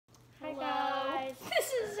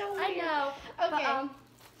Okay. But,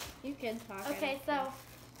 you can talk. okay, so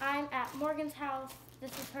I'm at Morgan's house.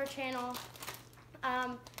 This is her channel.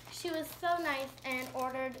 She was so nice and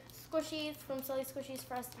ordered squishies from Silly Squishies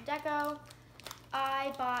for us to deco.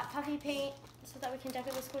 I bought puffy paint so that we can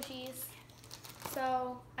deco the squishies.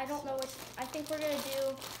 So I don't know which. I think we're gonna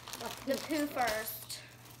do the poo first.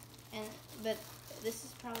 But this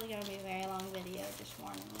is probably gonna be a very long video. Just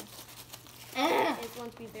warning you. It's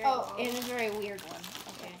going to be very long. And a very weird one.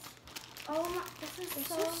 Okay. Oh my! This is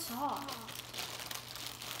so soft.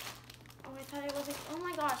 Oh, I thought it was like. Oh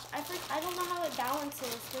my gosh! I don't know how it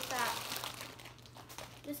balances with that.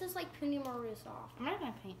 This is like Puni Maru soft. I'm not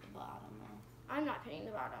gonna paint the bottom though. I'm not painting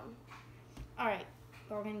the bottom. All right.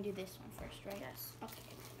 But we're gonna do this one first, right? Yes.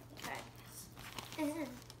 Okay. Okay.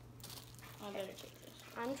 I better take this.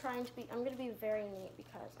 I'm gonna be very neat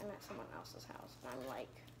because I'm at someone else's house. And I'm like,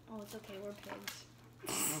 Oh, it's okay. We're pigs.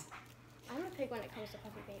 I'm a pig when it comes to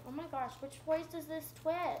puffy paint. Oh my gosh, which voice does this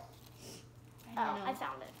twist? I don't know. I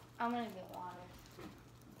found it. I'm gonna get water.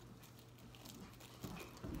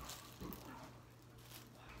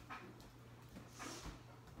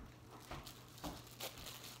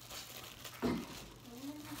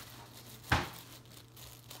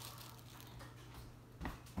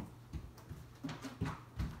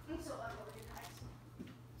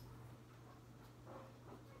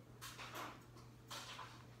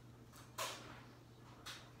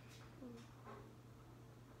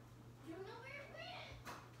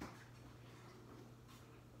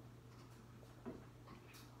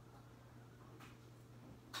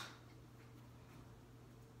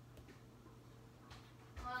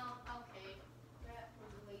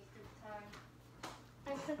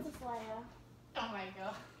 I'm Princess Leia. Oh my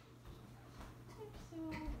god.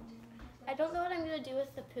 I don't know what I'm gonna do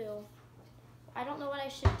with the poo. I don't know what I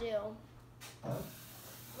should do.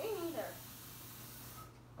 Me neither.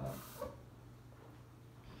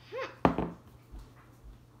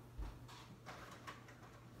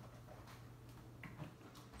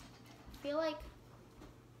 I feel like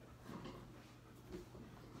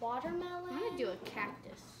watermelon. I'm gonna do a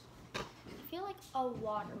cactus. I feel like a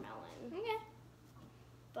watermelon. Okay.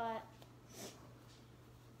 But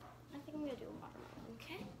I think I'm gonna do a watermelon.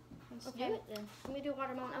 Okay. Let's Okay. do it then. I'm gonna do a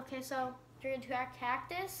watermelon. Okay, so you're gonna do our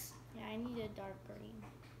cactus, Yeah, I need a dark green.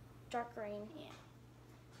 dark green. Yeah.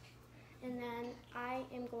 And then I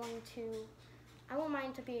am going to, I want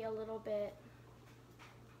mine to be a little bit,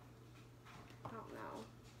 I don't know.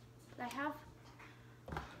 But I have,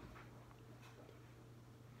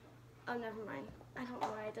 oh, never mind. I don't know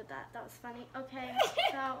why I did that. That was funny. Okay,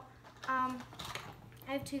 so, I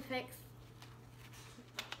have toothpicks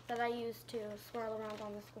that I use to swirl around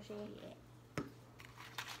on the squishy. Yeah.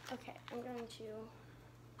 Okay, I'm going to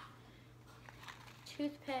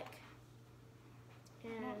toothpick. I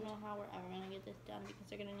don't know how we're ever gonna get this done because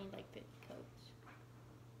they're gonna need like 50 coats.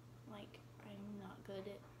 Like, I'm not good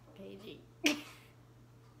at painting. I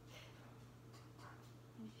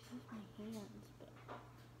just use my hands, but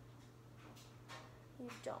You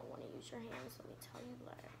don't want to use your hands, let me tell you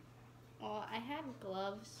that. well, I had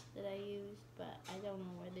gloves that I used, but I don't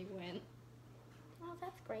know where they went. Oh,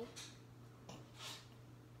 that's great.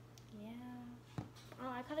 Yeah. Oh,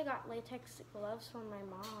 I could have got latex gloves from my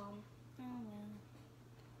mom. Oh well.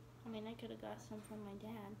 I mean, I could have got some from my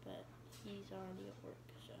dad, but he's already at work,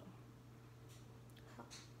 so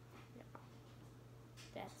Yeah.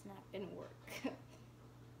 that's not gonna work.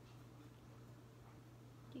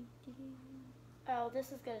 Oh,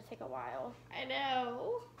 this is gonna take a while. I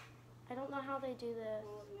know. I don't know how they do this.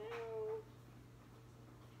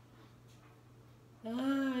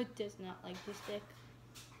 Oh, it does not like to stick.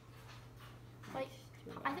 Like,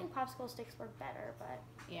 It's too I loud. think popsicle sticks work better, but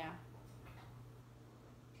Yeah.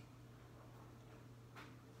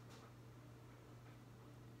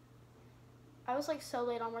 I was like so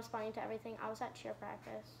late on responding to everything. I was at cheer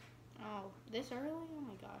practice. Oh, this early? Oh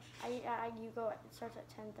my gosh. It starts at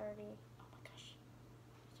 10:30. Oh my gosh.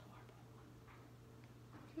 It's horrible.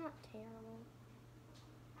 It's not terrible.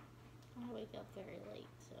 I wake up very late,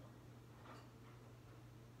 so.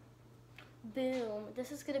 Boom.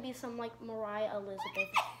 This is gonna be some like Mariah Elizabeth.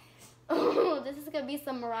 This is gonna be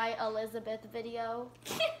some Mariah Elizabeth video.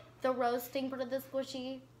 The roasting part of the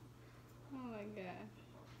squishy. Oh my god.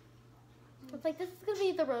 It's like, this is gonna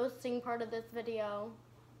be the roasting part of this video.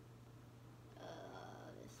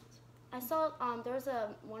 This is. I saw there was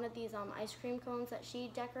one of these ice cream cones that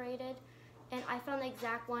she decorated, and I found the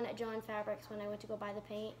exact one at Joann Fabrics when I went to go buy the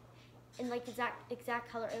paint, and like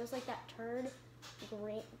exact color. It was like that turd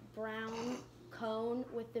green brown cone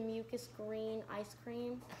with the mucus green ice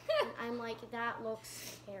cream. And I'm like, that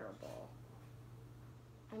looks terrible.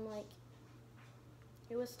 I'm like,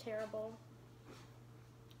 It was terrible.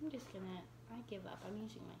 I'm just gonna, I give up. I'm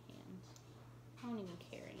using my hands. I don't even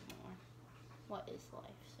care anymore. What is life,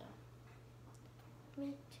 so.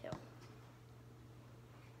 Me too.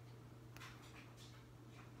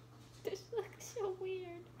 This looks so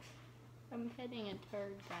weird. I'm petting a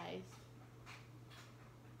turd, guys.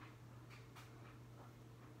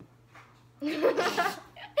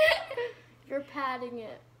 You're patting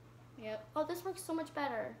it. Yep. Oh, this works so much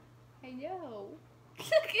better. I know.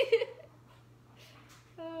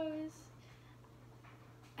 Oh,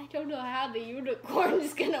 I don't know how the unicorn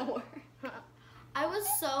is gonna work. I was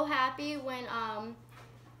so happy when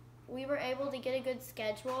we were able to get a good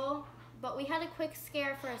schedule, but we had a quick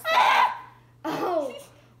scare for a second. Oh,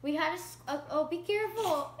 we had oh, be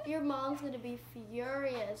careful. Your mom's gonna be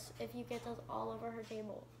furious if you get those all over her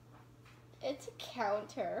table. It's a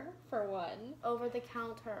counter, for one. Over the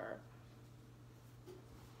counter.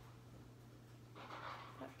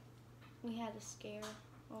 We had a scare.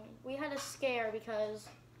 Oh, we had a scare because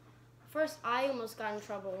first I almost got in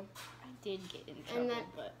trouble. I did get in trouble, then,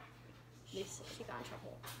 but she got in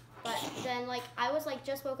trouble. But then, like, I was like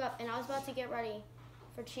just woke up and I was about to get ready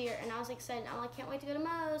for cheer, and I was excited. I'm like, can't wait to go to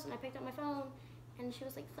Mo's, and I picked up my phone, and she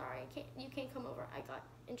was like, sorry, you can't come over. I got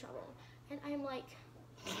in trouble, and I'm like,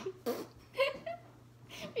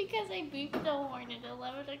 because I beeped the horn at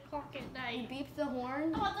 11 o'clock at night. you beeped the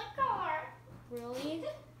horn? On the car. Really?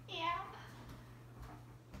 Yeah.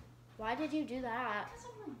 Why did you do that? Because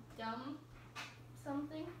I'm dumb.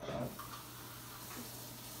 Something.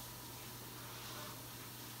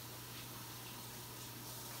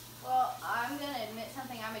 Well, I'm gonna admit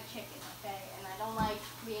something. I'm a chicken, okay? And I don't like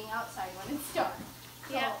being outside when it's dark.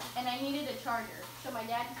 So, Yeah. And I needed a charger. So my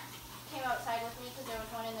dad came outside with me because there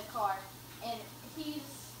was one in the car. And he's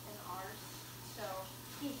an arse, so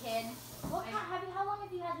he hid. How long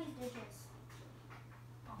have you had these dishes?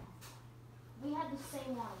 We had the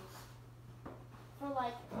same ones for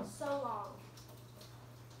like so long.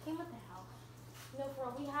 Came with the house. No, for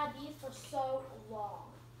real, we had these for so long,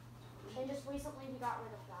 and just recently we got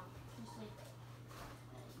rid of them. Just like that.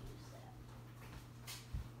 Use that.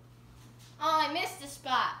 Oh, I missed a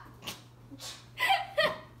spot.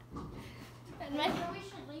 And Maybe we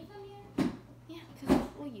should leave them here. yeah, because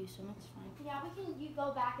we'll use them. It's fine. Yeah, we can. You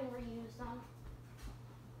go back and reuse them.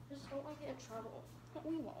 Just don't want to get in trouble. But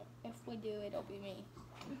we won't. If we do, it'll be me.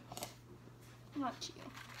 Not you.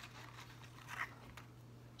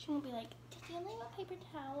 She won't be like, did you leave a paper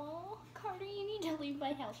towel? Carter, you need to leave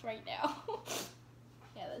my house right now.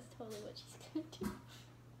 Yeah, that's totally what she's gonna do.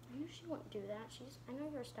 I usually wouldn't do that. I know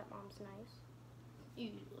your stepmom's nice.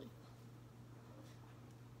 Usually.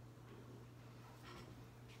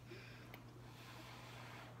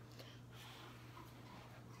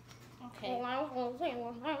 Okay.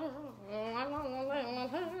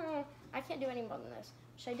 I can't do any more than this.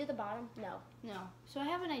 Should I do the bottom? No. No. So I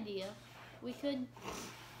have an idea. We could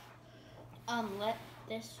let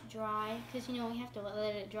this dry, because you know we have to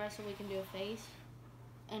let it dry so we can do a face.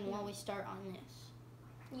 And while we start on this.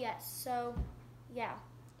 Yes, so yeah.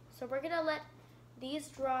 So we're gonna let these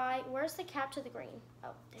dry. Where's the cap to the green? Oh,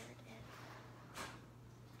 there it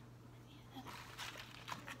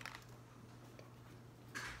is.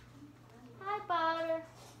 Hi, Butter.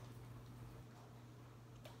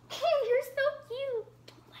 You're so cute.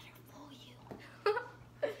 Don't let her fool you.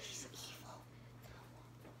 She's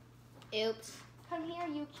evil. Oops. Come here,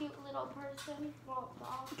 you cute little person. Well,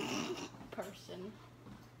 dog. Person.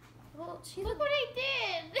 Well, Look what I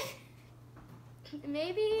did.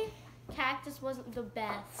 maybe cactus wasn't the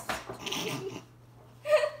best.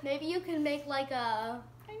 Maybe you can make like a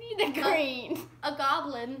I need the green. a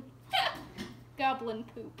goblin. Goblin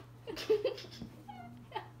poop.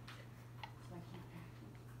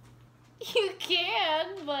 You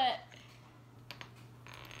can, but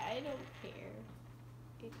I don't care.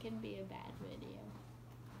 It can be a bad video.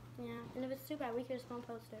 Yeah, and if it's too bad, we could just won't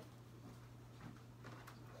post it.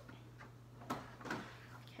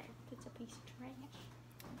 Okay, It's a piece of trash.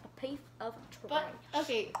 a piece of trash. But,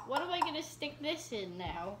 okay, what am I going to stick this in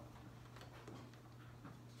now?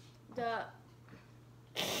 The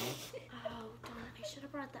oh darn! I should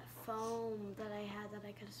have brought that foam that I had that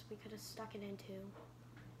we could have stuck it into.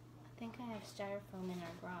 I think I have styrofoam in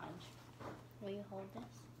our garage. Will you hold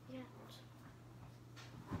this? Yeah.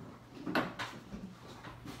 Oh my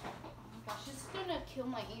gosh, it's going to kill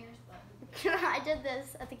my ears, but... I did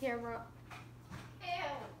this at the camera. Ew.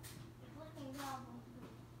 Flipping goblin poop.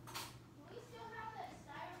 Do we still have that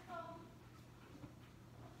styrofoam?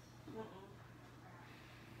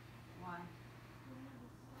 Why?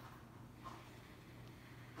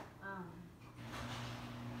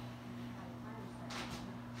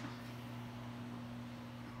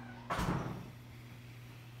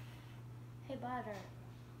 butter.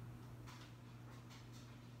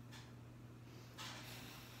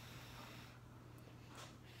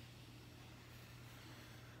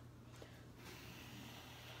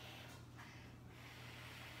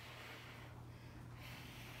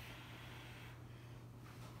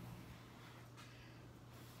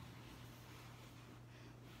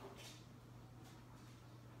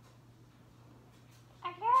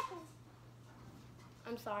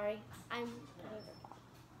 I'm sorry. Found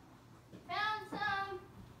some.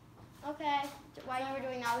 Okay. While you were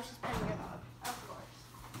doing that, I was just petting your dog. Of course.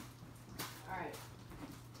 All right.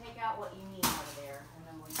 Take out what you need out of there, and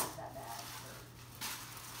then we'll use that bag for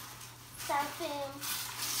Stuffing.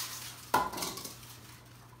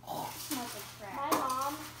 smells like crap. My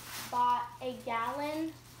mom bought a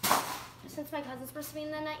gallon. Since my cousins were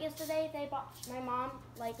spending the night yesterday, my mom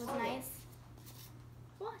was nice.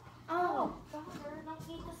 What? Oh, daughter, don't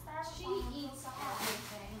eat the styrofoam. She eats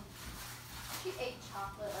everything. She ate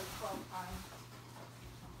chocolate like 12 times.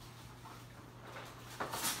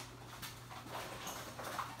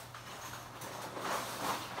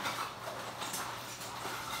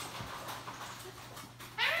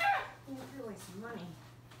 You're wasting money.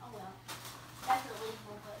 Oh well. That's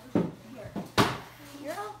illegal, but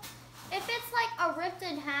here. If it's like a ripped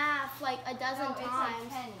in half like a dozen No, times. it's like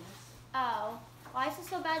pennies. Oh. Why is it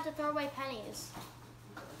so bad to throw away pennies?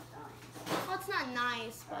 Well, it's not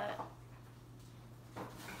nice, but. I'll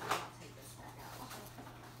take this back out.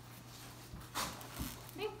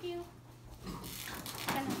 Thank you.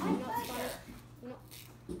 And You know what's funny? You know,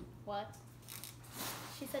 what?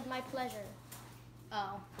 she said my pleasure.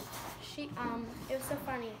 Oh. It was so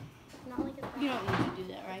funny. Not like it's bad. You don't need to do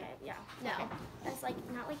that, right? Okay, yeah. No. Okay. That's like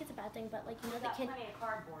not like it's a bad thing, but like you know We the got kid. plenty of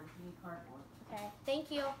cardboard. You need cardboard. Okay.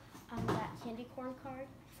 Thank you. That candy corn card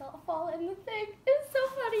fall in the thing. It's so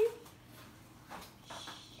funny.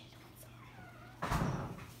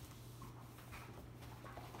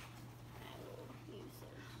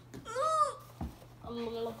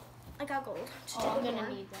 I got gold. Oh, I'm gonna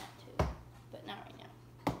need that too, but not right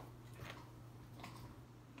now.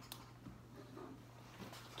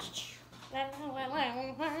 I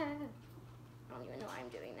don't even know why I'm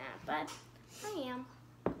doing that, but I am.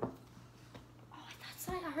 Oh, I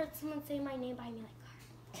thought I heard someone say my name behind me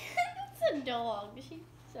like It's a dog. She's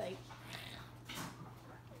like.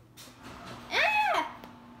 ah!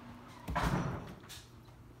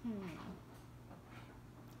 I'm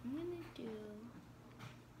gonna do.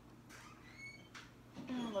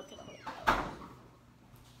 Oh, look at all that.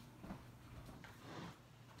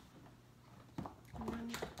 I'm gonna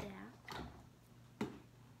get that.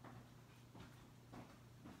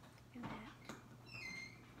 And that.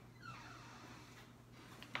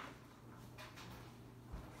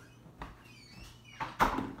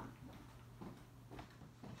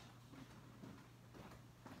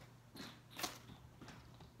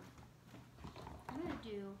 I'm gonna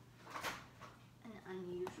do an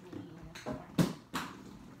unusual unicorn.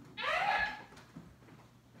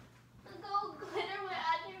 The gold glitter went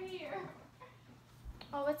under here.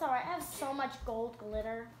 Oh, it's alright. I have so much gold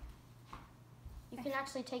glitter. You can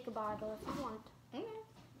actually take a bottle if you want. Okay.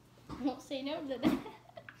 I won't say no to that.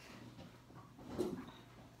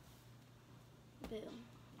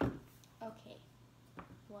 Boom. Okay.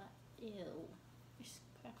 What? Ew. There's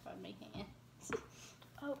crap on my hands.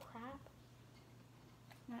 Oh, crap.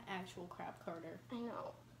 Not actual crap, Carter. I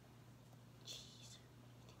know. Jeez.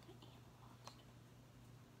 I think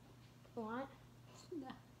What? I am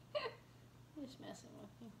lost. No. I'm just messing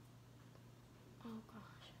with you. Oh,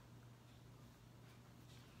 gosh.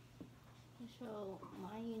 So,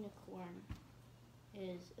 my unicorn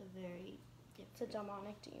is a very It's a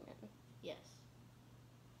demonic demon. yes.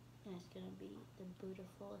 And it's gonna be the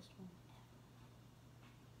beautifulest one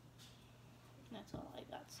ever. That's all I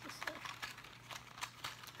got to say.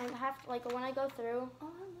 I have to, like, when I go through, Oh,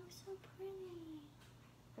 it looks so pretty.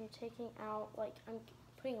 I'm taking out, like, I'm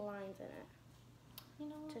putting lines in it You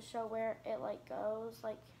know what? to show where it, like, goes,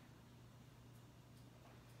 like.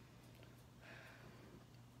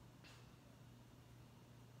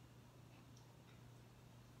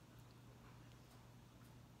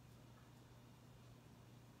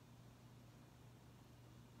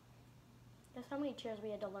 Guess how many cheers we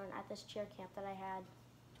had to learn at this cheer camp that I had,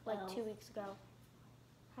 like, 12. 2 weeks ago.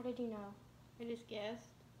 How did you know? I just guessed.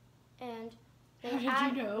 And How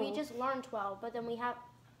did you know? we just learned 12, but then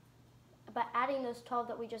but adding those 12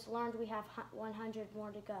 that we just learned, we have 100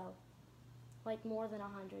 more to go. Like more than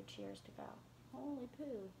 100 cheers to go. Holy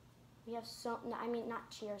poo. We have no, I mean not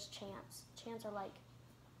cheers, chants. Chants are like,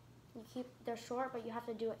 they're short, but you have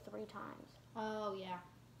to do it 3 times. Oh, yeah.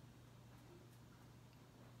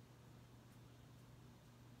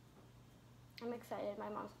 I'm excited. My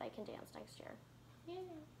mom said I can dance next year. Yeah.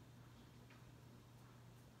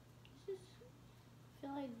 I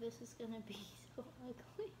feel like this is gonna be so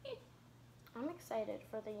ugly. I'm excited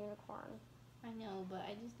for the unicorn. I know, but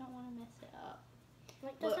I just don't want to mess it up.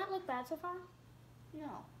 Like, does that look bad so far?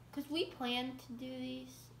 No. Because we planned to do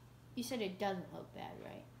these. You said it doesn't look bad,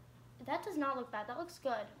 right? That does not look bad. That looks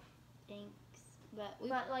good. Thanks.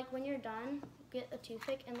 But like, when you're done, get a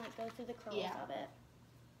toothpick and, like, go through the curls Yeah. of it.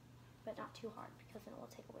 But not too hard, because then it will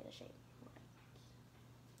take away the shape. Right.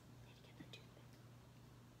 Need to get the toothpick.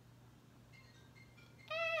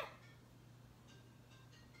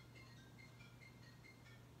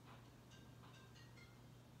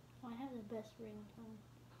 I have the best ringtone.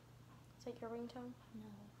 It's like your ringtone? No.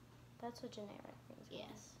 That's a generic ringtone.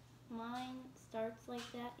 Yes. Mine starts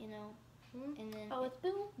like that, you know, and then... Oh, it's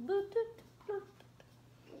boom, boom, boom, boom.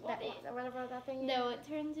 That, whatever that thing is? No, it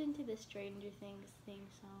turns into the Stranger Things theme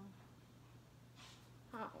song.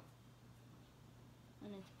 Oh.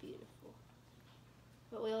 And it's beautiful.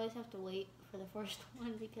 But we always have to wait for the first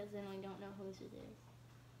one because then we don't know whose it is.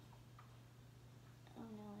 Oh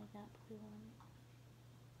no, I got blue on it.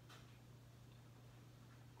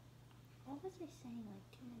 What was I saying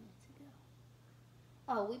like 2 minutes ago?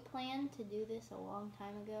 Oh, we planned to do this a long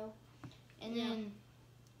time ago. And then...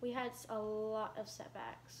 We had a lot of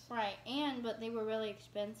setbacks. Right, but they were really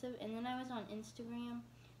expensive. And then I was on Instagram,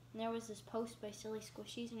 and there was this post by Silly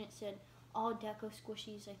Squishies, and it said, all deco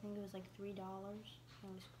squishies, I think it was like $3. It was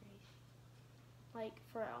crazy. Like,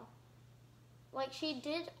 for real. Like, she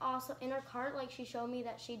did also, in her cart, like, she showed me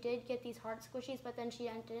that she did get these hard squishies, but then she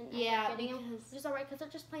didn't end up getting them. Which is alright, because they're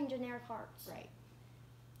just plain generic hearts. Right.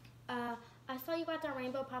 I saw you got that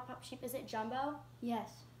rainbow pop-up sheep. Is it jumbo?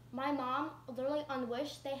 Yes. My mom, literally on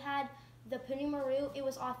Wish, they had the Puni Maru. It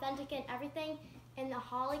was authentic and everything. And the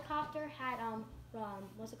helicopter had,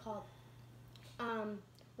 what's it called?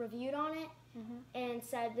 Reviewed on it and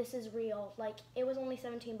said, this is real. Like, it was only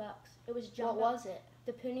 $17. It was jumbo. What was it?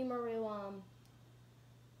 The Puni Maru,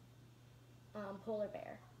 polar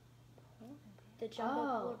bear. The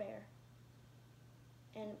jumbo polar bear.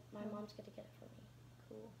 And my mom's going to get it for me.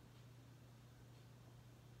 Cool.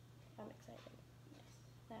 I'm excited.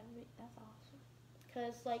 That's awesome.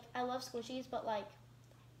 Because, like, I love squishies, but, like,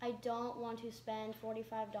 I don't want to spend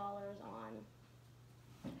 $45 on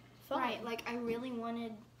foam. Right, like, I really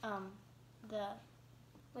wanted the...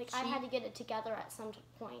 Like, I had to get it together at some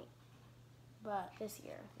point but this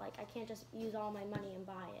year. Like, I can't just use all my money and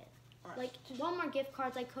buy it. Right. Like, Walmart gift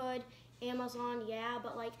cards I could, Amazon, yeah,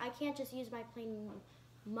 but, like, I can't just use my plain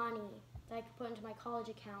money that I could put into my college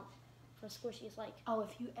account for squishies. Like, oh,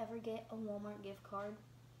 if you ever get a Walmart gift card,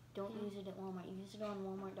 don't use it at Walmart. Use it on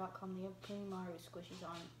Walmart.com. They have Puni Maru squishies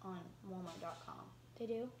on Walmart.com. They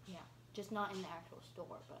do? Yeah. Just not in the actual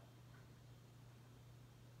store, but...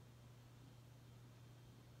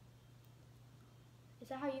 Is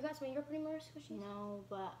that how you got some of your Puni Maru squishies? No,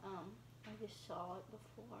 but I just saw it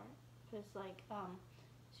before. Because, like,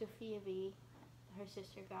 Sophia B., her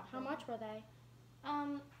sister got How them. much were they?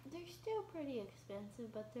 They're still pretty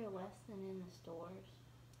expensive, but they're less than in the stores.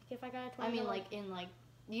 Like, if I got a $20... I mean, like, in, like,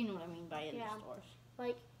 you know what I mean by in the stores.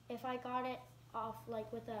 Like, if I got it off,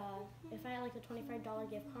 like, with a... If I had, like, a $25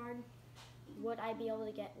 gift card, would I be able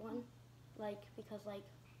to get one? Like, because, like...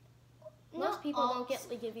 Most people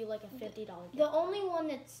don't give you, like, a $50 gift card. The only one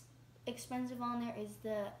that's expensive on there is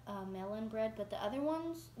the melon bread, but the other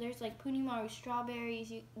ones, there's, like, Puni Maru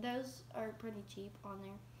strawberries. Those are pretty cheap on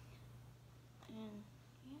there. And,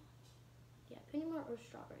 yeah. Yeah, Puni Maru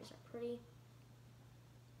strawberries are pretty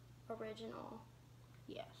original.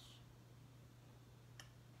 Yes.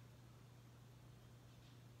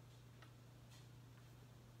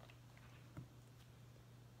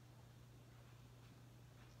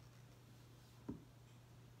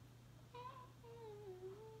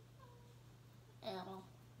 Oh,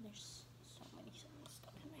 there's so many songs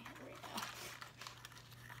stuck in my head right now.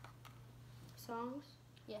 Songs?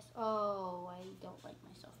 Yes. Oh, I don't like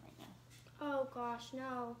myself right now. Oh, gosh,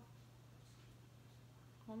 no.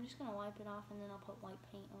 I'm just going to wipe it off and then I'll put white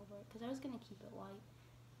paint over it. Because I was going to keep it white.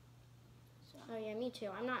 So. Oh, yeah, me too.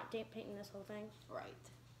 I'm not painting this whole thing. Right.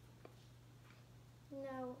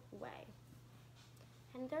 No way.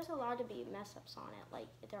 And there's a lot to be mess-ups on it. Like,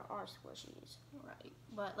 there are squishies. Right.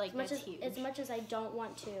 But, like, that's huge. As much as I don't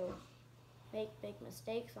want to make big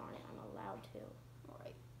mistakes on it, I'm allowed to.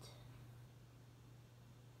 Right.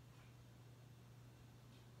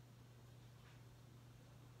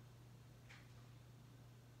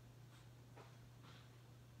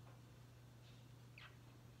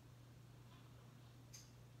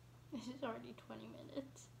 This is already 20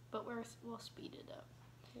 minutes, but we'll speed it up.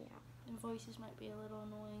 Yeah. And voices might be a little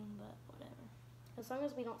annoying, but whatever. As long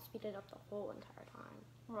as we don't speed it up the whole entire time.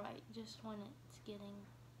 Right, just when it's getting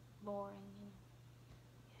boring.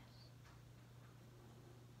 Yes.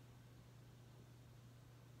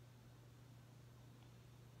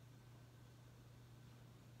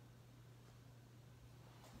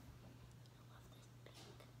 I love this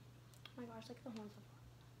pink. Oh my gosh, look at the horns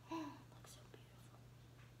of Looks so beautiful.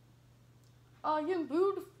 I am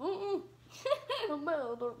beautiful. No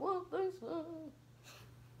matter what they say.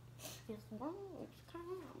 It's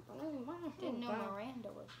Didn't know Miranda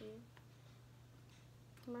was here.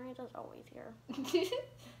 Miranda's always here.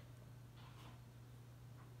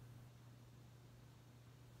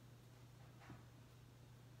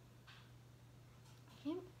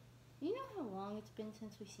 You know how long it's been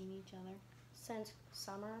since we've seen each other? Since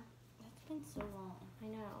summer. That's been so long. I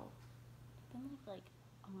know. It's been like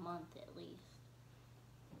a month at least.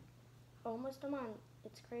 Almost a month.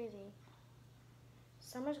 It's crazy.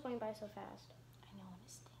 Summer's going by so fast. I know, and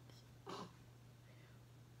it stinks.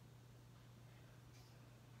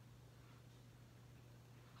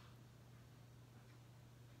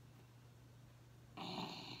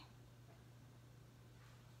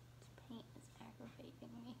 This paint is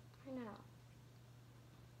aggravating me. I know.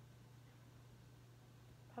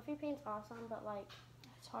 Puffy paint's awesome, but like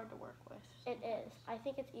It's hard to work with. it is. I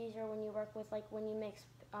think it's easier when you work with like when you mix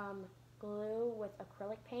glue with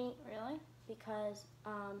acrylic paint Really? because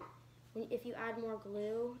if you add more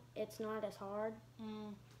glue, it's not as hard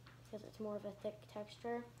because it's more of a thick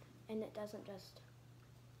texture and it doesn't just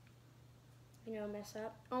mess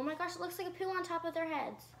up. Oh my gosh, it looks like a poo on top of their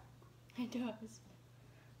heads. It does.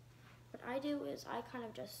 What I do is I kind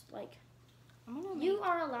of just like I'm gonna you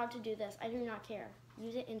are allowed to do this. I do not care.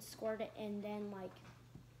 Use it and squirt it and then like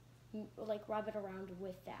rub it around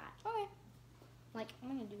with that. Okay. Like I'm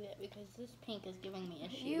gonna do it because this pink is giving me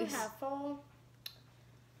issues. you have full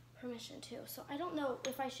permission to. So I don't know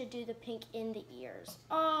if I should do the pink in the ears.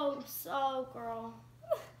 Oh, so girl.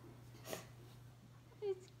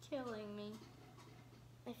 It's killing me.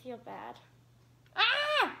 I feel bad.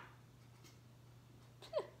 Ah!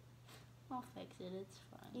 I'll fix it. It's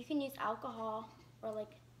fine. You can use alcohol or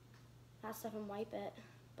like that stuff and wipe it,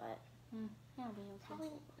 but That'll be okay. probably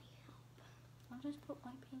won't really help. I'll just put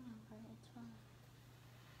white paint over it. It's fine.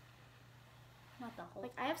 Not the whole.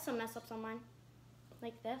 Like I have some mess ups on mine,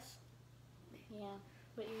 like this. Yeah,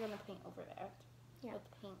 but you're gonna paint over that. Yeah.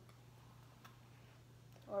 With pink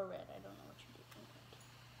or red. I don't know what you're doing.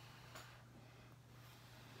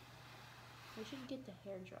 We should get the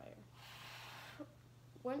hair dryer.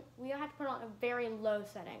 When we have to put on a very low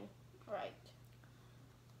setting. Right.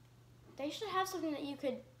 They should have something that you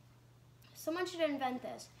could. Someone should invent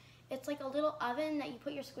this. It's like a little oven that you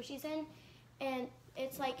put your squishies in, and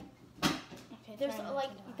it's like Okay. there's try not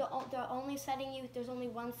like to die. the only setting there's only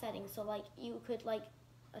one setting. So like you could like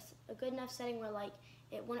a good enough setting where like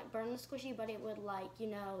it wouldn't burn the squishy, but it would like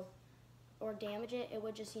or damage it. It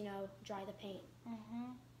would just dry the paint.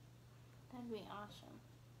 That'd be awesome.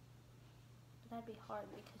 But that'd be hard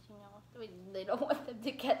because they don't want them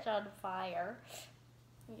to catch on fire.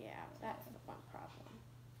 Yeah, that's the one problem.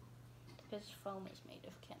 Because foam is made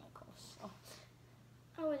of chemicals. So.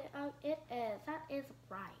 Oh, it is. That is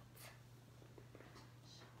right.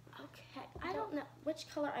 Okay, I don't know which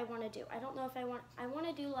color I want to do. I don't know if I want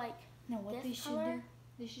to do like No, what this they should color. do?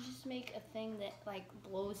 They should just make a thing that like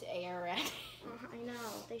blows air at it. I know,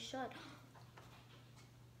 they should.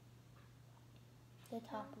 The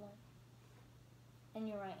top one. And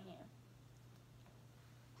your right hand.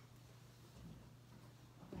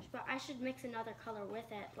 But I should mix another color with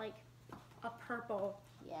it, like a purple.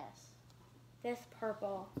 Yes. This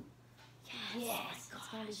purple. Yes. It's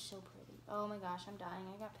gonna be so pretty. Oh my gosh, I'm dying.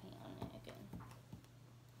 I got paint on it again.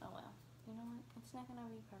 Oh well. You know what? It's not gonna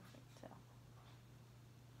be perfect, so.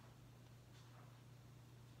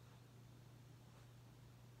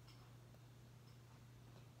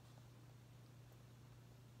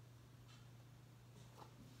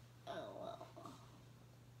 Oh well.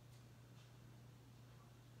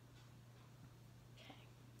 Okay.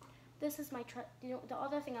 This is my the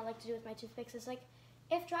other thing I like to do with my toothpicks is like,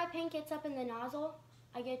 if dry paint gets up in the nozzle,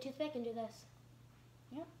 I get a toothpick and do this.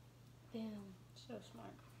 Yep. Boom. So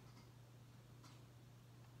smart.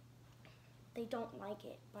 They don't like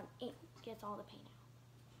it, but it gets all the paint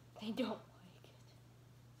out. They don't like it.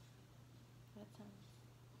 That sounds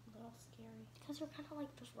a little scary. Because you're kind of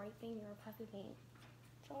like just wiping your puffy paint.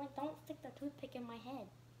 So like, don't stick the toothpick in my head.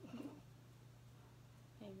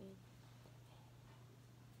 Maybe.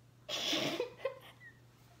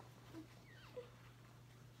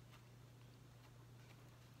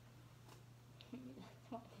 Maybe that's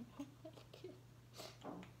why.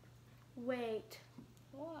 Wait.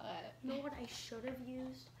 What? You know what I should have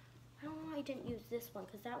used? I don't know why I didn't use this one,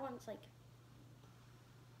 because that one's like,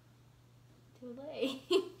 Too late.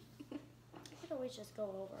 I could always just go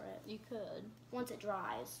over it You could. once it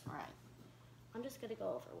dries. Right. I'm just gonna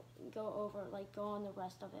go over, like go on the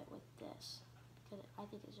rest of it with this, because I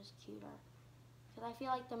think it's just cuter. Because I feel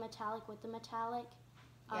like the metallic with the metallic,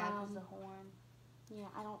 Yeah, because the horn. yeah,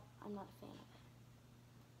 I'm not a fan of it.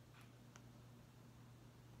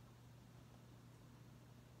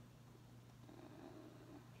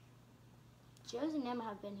 Joe's and Emma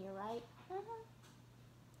have been here, right?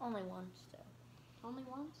 Only once, though. Only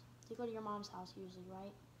once? You go to your mom's house usually,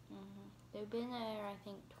 right? They've been there, I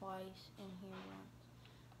think, twice, and here once.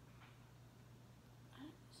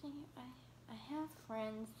 I have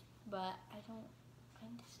friends, but I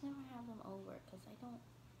just never have them over, because I don't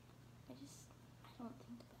think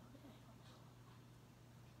about it. I don't know.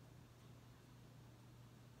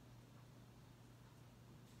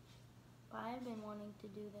 But I've been wanting to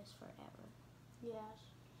do this forever, Yes.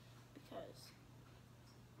 because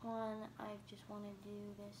one, I just want to do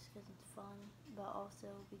this because it's fun, but also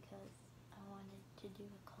because I wanted to do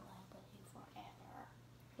a collab with you forever.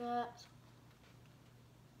 Yes.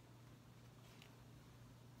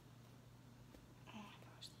 Oh my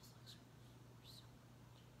gosh, this looks so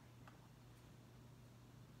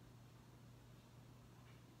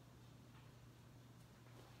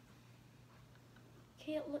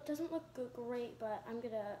Okay, it doesn't look great, but I'm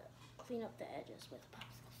gonna clean up the edges with a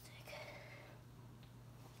popsicle stick.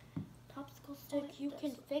 Popsicle stick, it you does can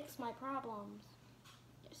look fix my problems.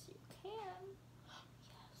 Yes, you can.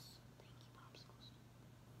 Yes, thank you, popsicle stick.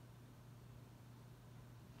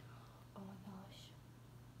 Oh my gosh,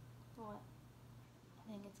 What? I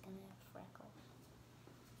think it's gonna have freckles.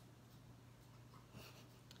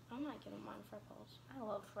 I'm not giving mine freckles. I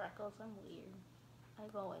love freckles. I'm weird.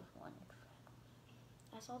 I've always wanted freckles.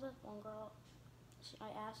 I saw this one girl. I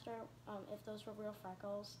asked her if those were real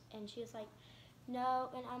freckles, and she was like, "No."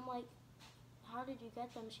 And I'm like, "How did you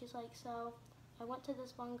get them?" She's like, "So, I went to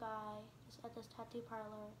this one guy at this tattoo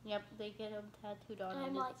parlor. Yep, they get them tattooed on, I'm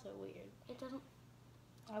and like- it's so weird. It doesn't,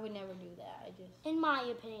 I would never do that. I just in my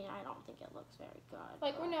opinion, I don't think it looks very good.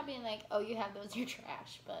 like but we're not being like, oh, you have those, you're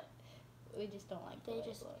trash, but we just don't like the They way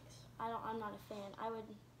just- it looks. I'm not a fan. I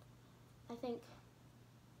think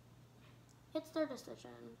it's their decision.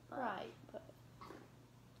 But Right, but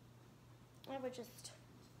I would just,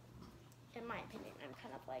 in my opinion, I'm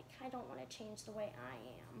kind of like, I don't want to change the way I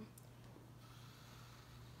am.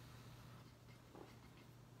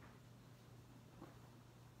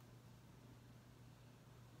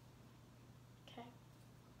 Okay.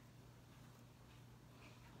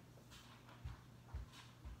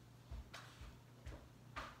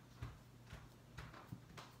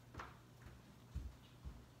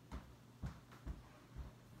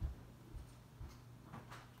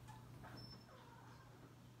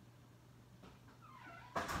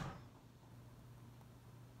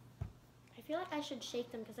 I feel like I should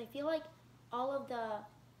shake them because I feel like all of the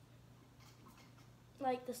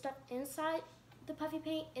stuff inside the puffy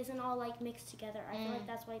paint isn't all like mixed together. I feel like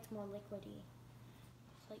that's why it's more liquidy.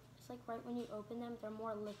 It's like right when you open them, they're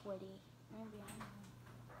more liquidy. maybe I don't know.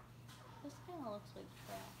 This kind of looks like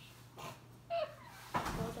trash.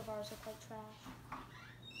 Both of ours look like trash.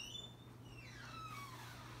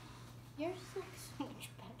 Yours looks so much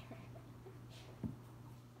better.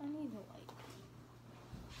 I need a white paint.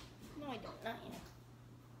 No, I don't. Not yet.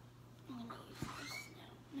 I'm gonna use this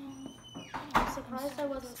now. No. I'm surprised I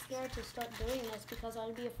wasn't scared to start doing this because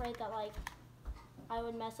I'd be afraid that like I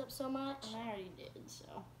would mess up so much. And I already did, so.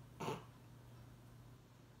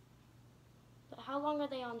 But how long are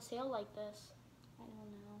they on sale like this? I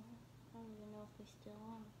don't know. I don't even know if they still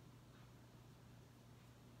are.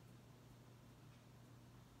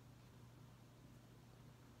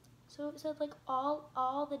 So it said like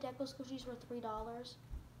all the Deco squishies were $3.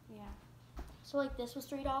 Yeah. So like this was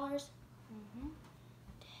 $3. Mm-hmm.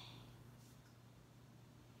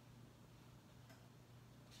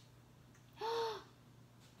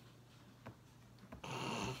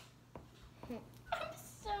 I'm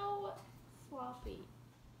so sloppy.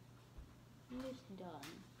 I'm just done.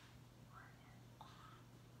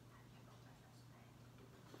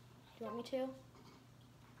 Do you want me to? I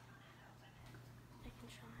can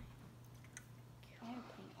try. I have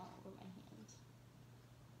paint all over my hands.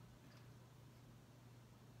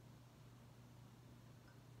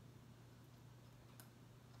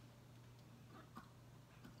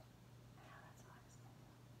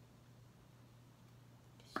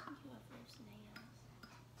 You have those nails.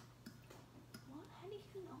 What? How do you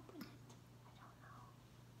even open it? I don't know.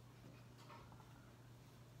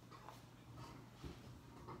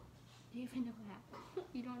 even know how.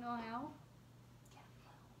 You don't know how?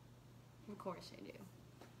 Of course I do.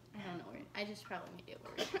 I don't know where. I just probably made it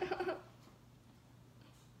work.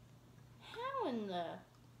 How in the?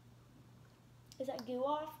 Is that goo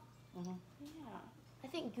off? Yeah. I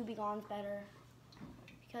think Goo Be Gone's better.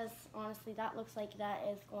 Because honestly, that looks like that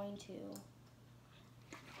is going to.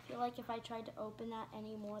 I feel like if I tried to open that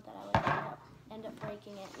anymore, that I would end up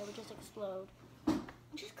breaking it. It would just explode.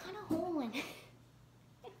 Just cut a hole in it.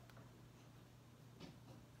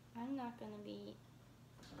 I'm not gonna be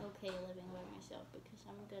okay living by myself because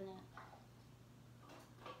I'm gonna.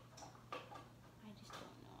 I just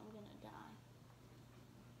don't know. I'm gonna die.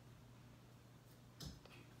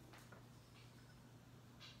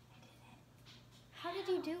 How did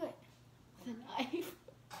you do it? With a knife.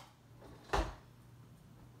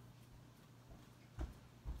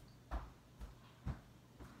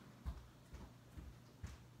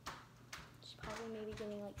 She's probably maybe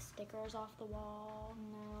getting like stickers off the wall.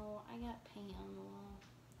 No, I got paint on the wall.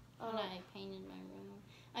 Oh. When I painted my room.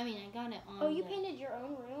 I mean, I got it on. Oh, you painted your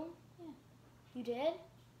own room? Yeah. You did?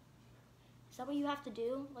 Is that what you have to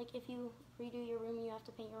do? Like if you redo your room, you have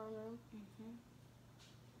to paint your own room? Mhm.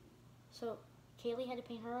 So Kaylee had to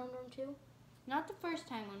paint her own room too? Not the first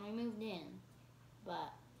time when we moved in,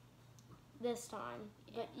 but. This time.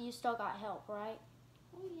 Yeah. But you still got help, right?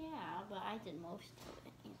 Oh yeah, but I did most of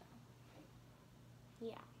it. You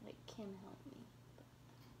know. Yeah. Like Kim helped me.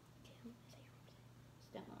 Kim, is that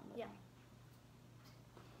your mom's name? Stepmom. Yeah.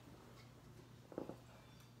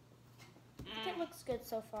 I think it looks good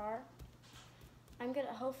so far. I'm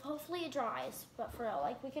gonna hopefully it dries, but for real,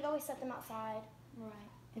 like we could always set them outside. Right.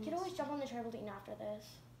 We could always jump on the trampoline after this.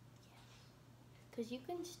 Because you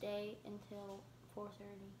can stay until 4:30.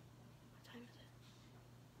 What time is it?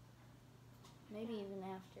 Maybe even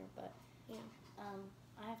after, but Yeah.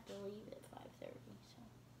 I have to leave at 5:30. So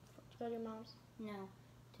To go to your mom's? no,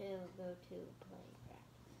 to go to play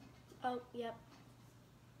practice. Oh, yep.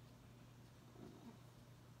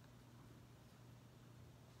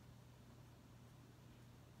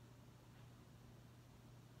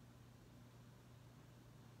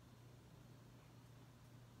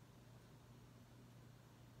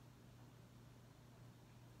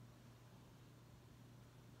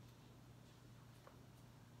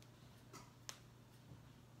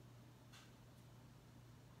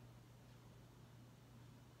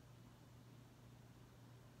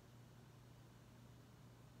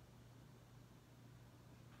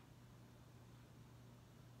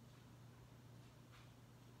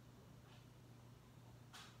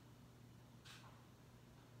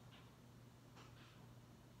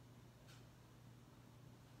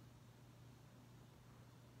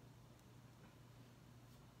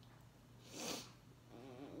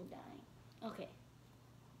 Dying. Okay.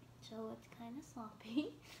 So it's kind of sloppy.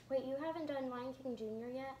 Wait, you haven't done Lion King Jr.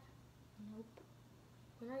 yet? Nope.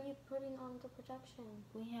 When are you putting on the projection?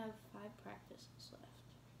 We have 5 practices left.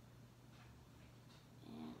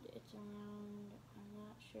 And it's around, I'm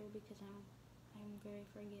not sure because I'm very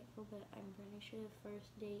forgetful, but I'm pretty sure the first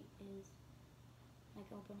date is, like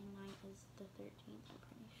opening night is the 13th, I'm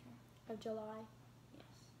pretty sure. Of July?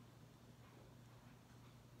 Yes.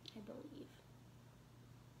 I believe.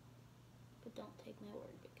 But don't take my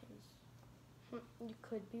word because You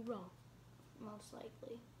could be wrong. most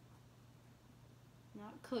likely.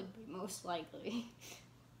 Not could be, most likely.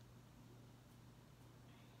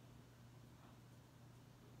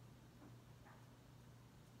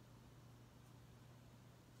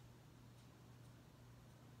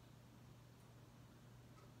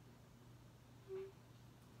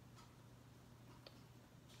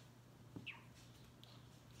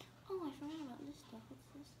 Oh, I forgot about this stuff. What's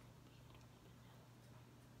this?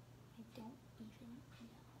 I don't even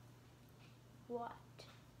know. What?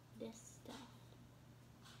 This stuff.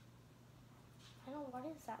 I don't know, what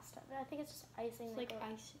is that stuff? I think it's just icing. It's like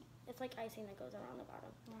icing. It's like icing that goes around the bottom.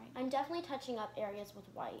 Right. I'm definitely touching up areas with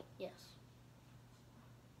white. Yes.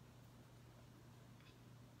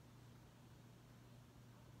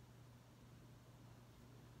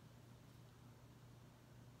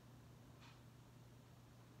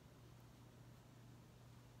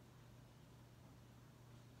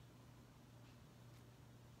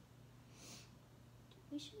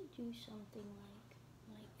 We should do something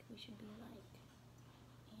like we should be like,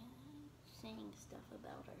 saying stuff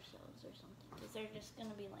about ourselves or something. Because they're just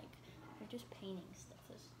gonna be like, we're just painting stuff.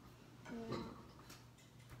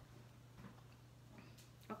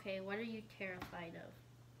 Okay, what are you terrified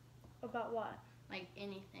of? About what? Like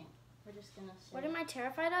anything. We're just gonna say. What am I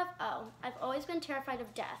terrified of? Oh, I've always been terrified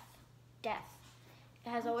of death. Death. It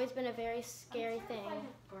has always been a very scary thing.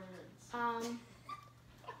 Of birds.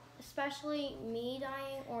 especially me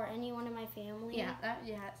dying or anyone in my family. Yeah,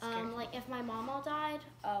 it's scary. Like if my mama died,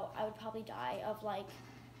 I would probably die of like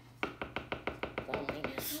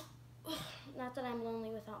loneliness. Not that I'm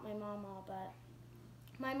lonely without my mama, but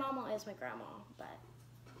my mama is my grandma, but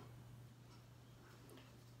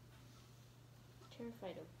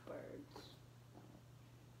Terrified of birds.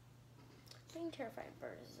 being terrified of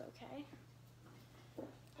birds is okay.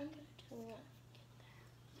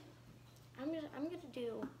 I'm gonna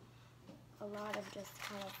do a lot of just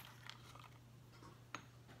kind of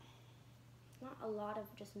not a lot of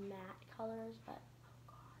just matte colors, but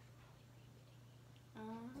oh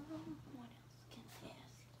gosh, What else can I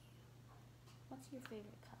ask you? What's your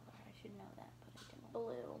favorite color? I should know that, but I don't.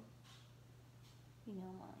 blue, You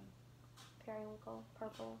know mine. periwinkle,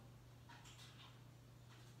 purple.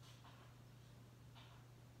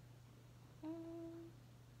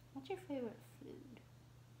 What's your favorite food?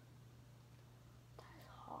 That is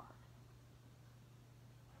hard.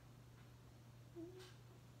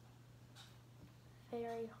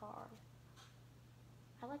 Very hard.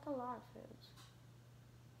 I like a lot of foods.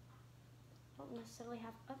 I don't necessarily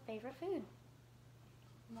have a favorite food.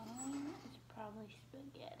 Mine is probably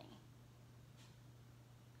spaghetti.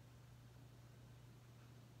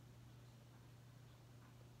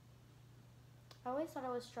 I always thought it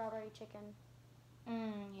was strawberry chicken.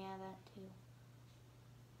 Yeah, that too.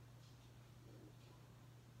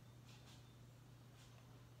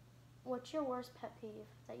 What's your worst pet peeve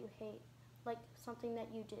that you hate? Like something that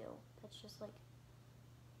you do that's just like,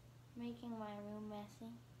 Making my room messy.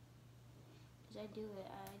 Cause I do it.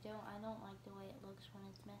 I don't like the way it looks when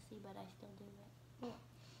it's messy, but I still do it.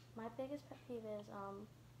 my biggest pet peeve is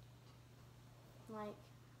like,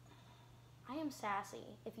 I am sassy.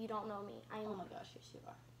 If you don't know me, Oh my gosh, yes you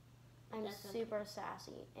are. I'm That's okay. super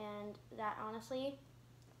sassy, and that honestly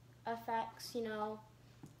affects,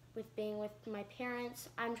 with being with my parents.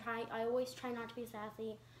 I always try not to be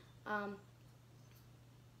sassy.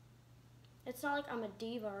 It's not like I'm a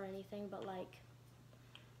diva or anything, but like,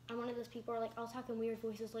 I'm one of those people where like, I'll talk in weird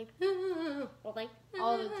voices like, or like,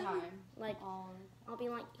 All the time. Like, I'll be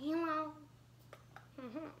like,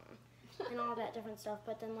 and all that different stuff,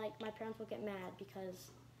 but then like, my parents will get mad because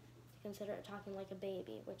they consider it talking like a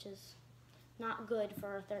baby, which is not good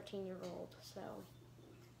for a 13-year-old, so,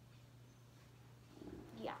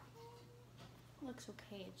 yeah. Looks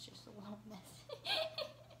okay, it's just a little messy.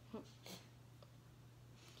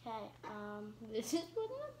 Okay, This is what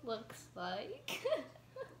it looks like.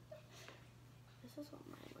 this is what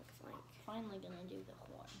mine looks like. Finally gonna do the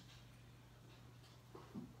horn.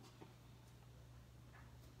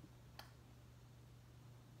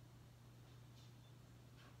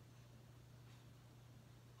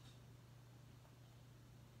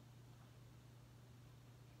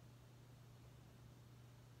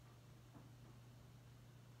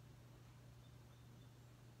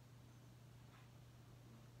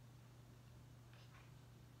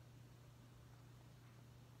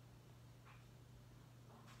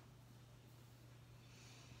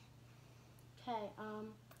 Okay,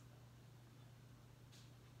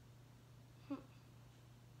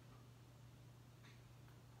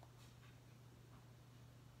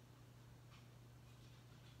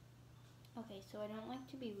 Okay, so I don't like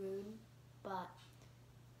to be rude, but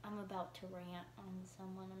I'm about to rant on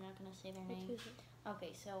someone. I'm not gonna say their name. who's it?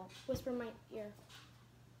 Okay, so Whisper in my ear.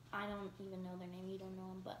 I don't even know their name. You don't know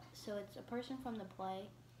them, but so it's a person from the play,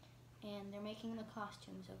 and they're making the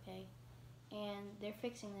costumes. Okay, and they're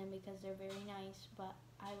fixing them because they're very nice. But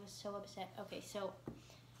I was so upset. Okay, so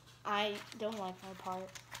I don't like my part.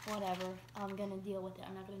 Whatever. I'm gonna deal with it.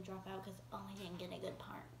 I'm not gonna drop out because I didn't get a good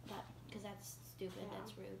part. But because that's stupid. Yeah.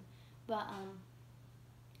 That's rude. But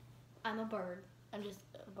I'm a bird. I'm just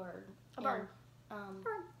a bird. A bird.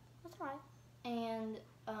 Bird. That's all right. And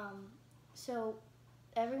so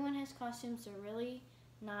everyone has costumes. They're really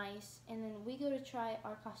nice. And then we go to try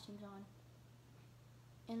our costumes on.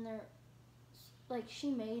 And they're like, she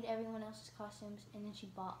made everyone else's costumes and then she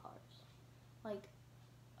bought ours. Like,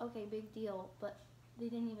 okay, big deal, but they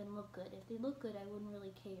didn't even look good. If they looked good, I wouldn't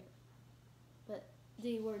really care. But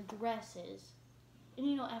they were dresses.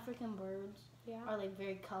 And African birds Yeah. are like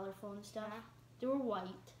very colorful and stuff. Yeah. They were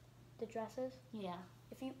white. The dresses. Yeah.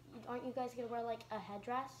 Aren't you guys gonna wear like a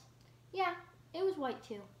headdress? Yeah, it was white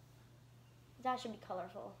too. That should be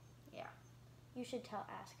colorful. Yeah. You should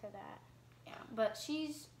ask her that. Yeah, but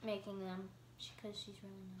she's making them because she's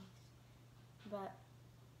really nice. But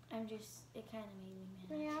it kind of made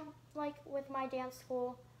me mad. Yeah, like with my dance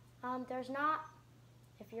school, there's not,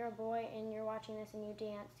 if you're a boy and you're watching this and you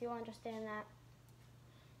dance, you'll understand that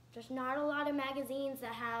there's not a lot of magazines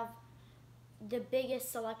that have the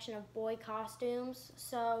biggest selection of boy costumes.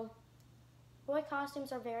 So boy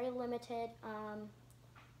costumes are very limited.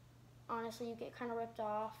 Honestly, you get kind of ripped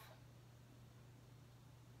off.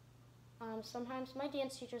 Sometimes my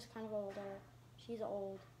dance teacher's kind of older. She's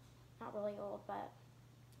old, not really old, but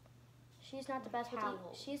she's not the best with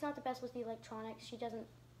she's not the best with the electronics. She doesn't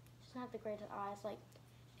have the greatest eyes. Like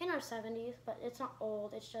in her 70s, but it's not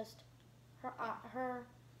old. It's just her,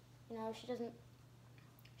 you know,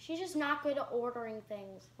 she's just not good at ordering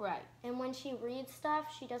things. Right. And when she reads stuff,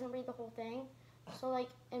 she doesn't read the whole thing. So like,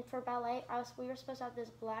 and for ballet, we were supposed to have this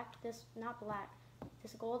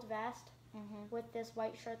gold vest with this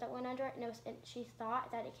white shirt that went under it, and she thought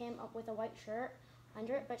that it came up with a white shirt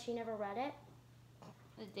under it, but she never read it.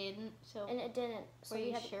 It didn't. So. And it didn't. So were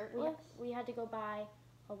you shirtless? We had to go buy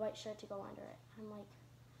a white shirt to go under it. I'm like,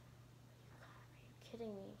 are you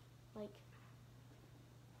kidding me? Like,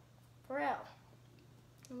 for real.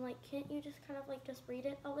 I'm like, can't you just kind of like just read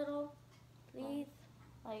it a little, please?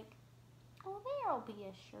 Like, oh, there'll be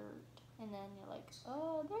a shirt. And then you're like,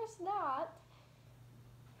 oh, there's not.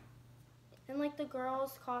 And like the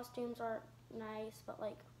girls' costumes are nice, but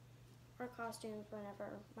like my costumes are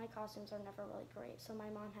never really great. So my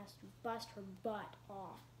mom has to bust her butt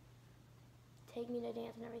off. Take me to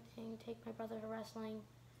dance and everything, take my brother to wrestling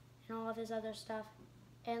and all of his other stuff.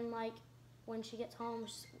 And like when she gets home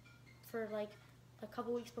for like a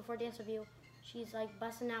couple weeks before dance review, she's like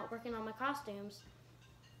busting out working on my costumes,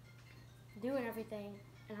 doing everything.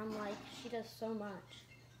 And I'm like, she does so much.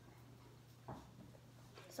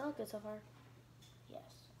 Does that look good so far?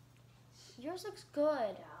 Yes. Yours looks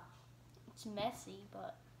good. Yeah. It's messy,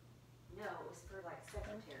 but. No, it was for like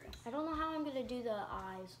secretaries. I don't know how I'm gonna do the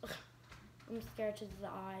eyes. I'm scared to do the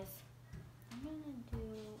eyes. I'm gonna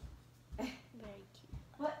do very cute.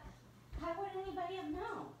 What? How would anybody have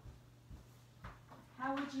known?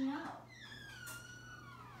 How would you know?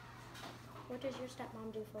 What does your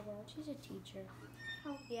stepmom do for work? She's a teacher.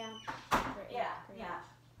 Oh, yeah. For 8th grade. Yeah.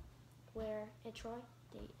 Where? In Troy?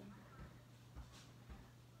 Dayton.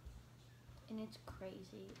 And it's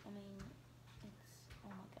crazy. I mean, oh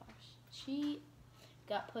my gosh. She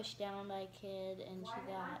got pushed down by a kid and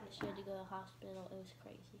she had to go to the hospital. It was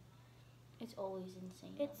crazy. It's always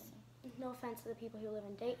insane. No offense to the people who live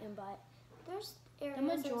in Dayton, but there's areas.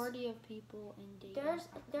 The majority of people in Dayton.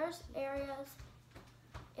 There's areas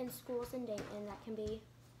in schools in Dayton that can be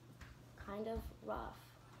kind of rough.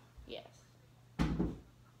 Yes.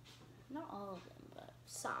 Not all of them, but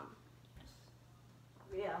some.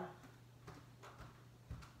 Yes. Yeah.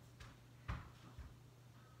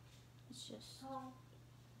 It's just.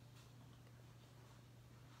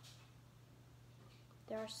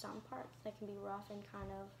 There are some parts that can be rough and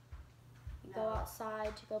kind of. You go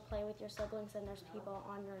outside to go play with your siblings, and there's people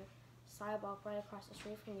on your sidewalk right across the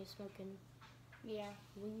street from you smoking. Yeah.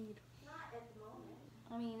 Weed. Not at the moment.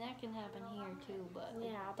 I mean, that can happen here too, but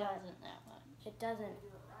it doesn't that much. It doesn't Do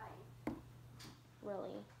it right.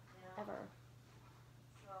 really ever.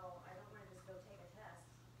 So I don't want to just go take a test.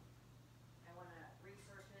 I want to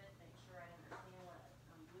research it, make sure I understand what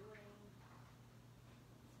I'm doing.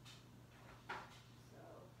 So.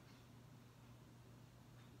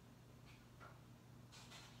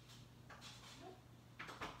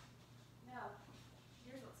 No.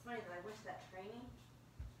 Here's what's funny, that I went to that training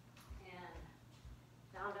and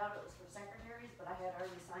found out it was for secretaries, but I had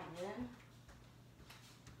already signed in.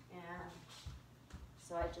 And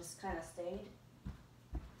so I just kind of stayed.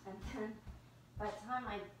 And then by the time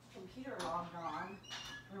my computer logged on,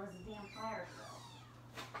 there was a damn fire drill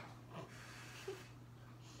in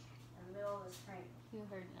the middle of this training. You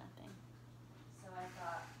heard nothing. So I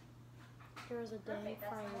thought, There was a dang perfect,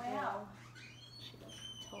 that's fire my way drill. out. She was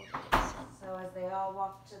totally upset. So as they all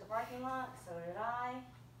walked to the parking lot, so did I.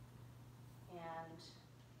 And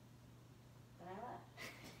then I left.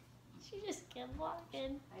 She just kept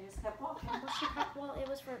walking. I just kept walking. Well, it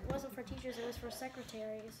wasn't for teachers. It was for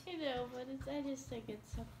secretaries. I know, but I just think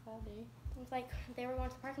it's so funny. It was like they were going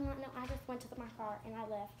to the parking lot. No, I just went to my car and I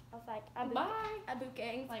left. I was like, Bye. Abu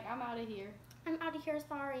gang. Like, I'm out of here. I'm out of here.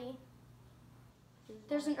 Sorry.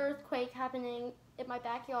 There's an earthquake happening in my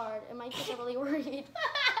backyard, and my kids are really worried.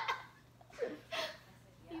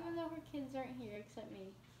 Even though her kids aren't here except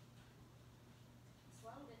me.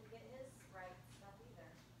 Sloan didn't get his right stuff either.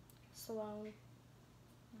 Sloan.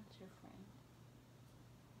 That's your friend.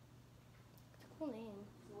 It's a cool name.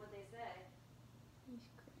 So what'd they say? He's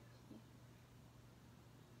crazy.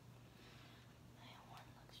 That one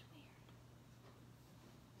looks weird.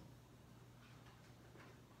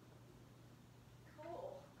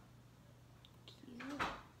 Cool. Cute.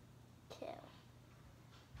 Kill.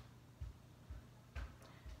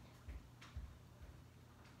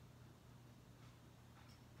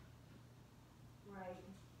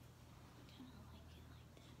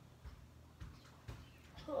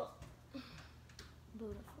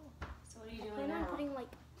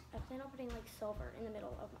 having like silver in the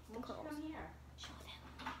middle of the Won't you curls. come here? Show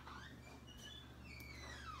them.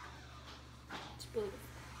 It's beautiful.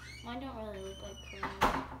 Mine don't really look like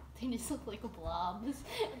curly. They just look like blobs.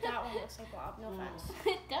 That one looks like Bob. No offense.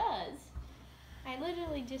 It does. I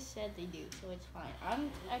literally just said they do, so it's fine.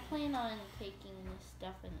 I plan on taking this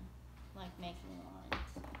stuff and like making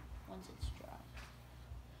lines once it's dry.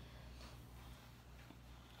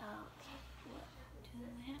 Okay, what do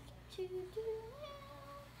I have to do now?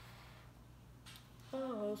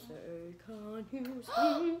 Oh, say, can you see?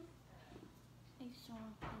 I saw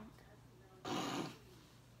pink.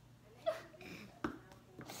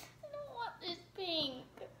 I don't want this pink.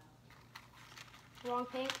 Wrong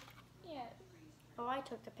pink? Yes, Oh, I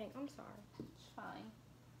took the pink. I'm sorry. it's fine.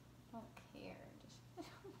 Don't care. Just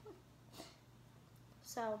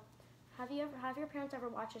So, have your parents ever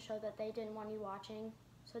watched a show that they didn't want you watching,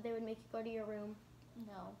 so they would make you go to your room?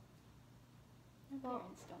 no. My Well-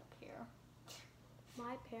 parents don't care.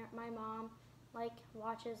 My mom, like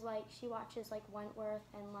watches like Wentworth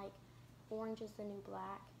and like Orange is the New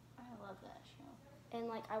Black, I love that show. and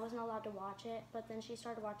like I wasn't allowed to watch it, but then she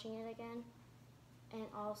started watching it again, and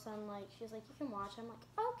all of a sudden like she was like, you can watch it. I'm like,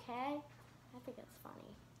 okay. I think it's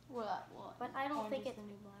funny. What? But I don't think it's it's-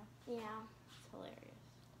 the new black. Yeah, It's hilarious.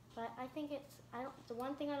 but I think the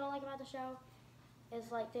one thing I don't like about the show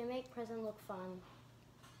is like they make prison look fun.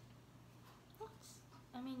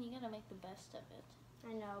 I mean, you gotta make the best of it.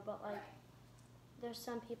 I know, but like there's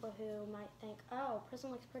some people who might think, oh, prison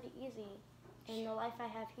looks pretty easy, and the life I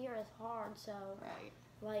have here is hard. So Right.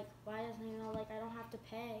 like, why doesn't like I don't have to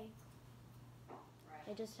pay?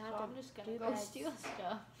 I just have So to I'm just gonna do go bad, steal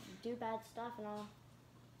stuff. do bad stuff and I'll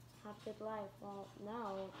have a good life. Well,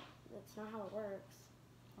 no, that's not how it works.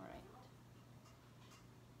 Right.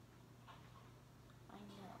 I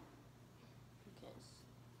know. Because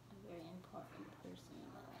a very important person in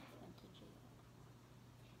my life went to jail.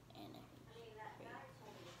 And it was great.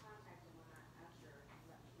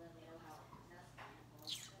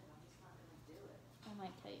 I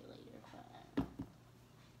might tell you later, but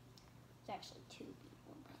it's actually 2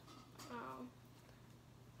 people.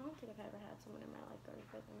 I don't think I've ever had someone in my life go to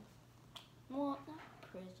prison. Well, not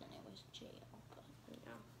prison, it was jail, but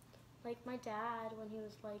Yeah. Like my dad, when he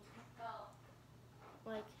was like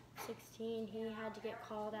 16, he had to get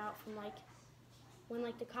called out from like when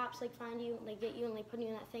like the cops like find you, they get you and they put you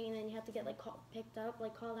in that thing, and then you have to get like picked up,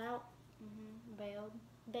 like called out, bailed.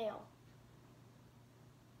 bail.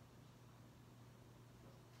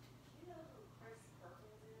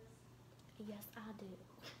 Yes, I do.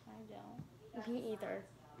 I don't. Me either.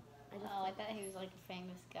 I just Oh, I thought he was like a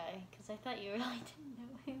famous guy, because I thought you really didn't know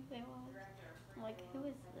who they was. I'm like, who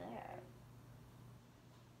is that?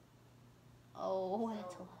 Oh,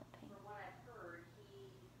 that's a lot of pain.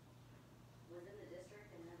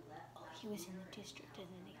 Oh, he was in the district and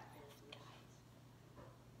then he left, guys.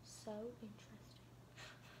 so interesting.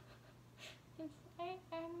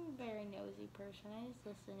 I'm a very nosy person. I just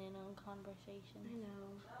listen in on I conversations. know,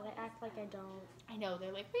 but I act like I don't. I know,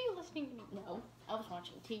 they're like, were you listening to me? No, I was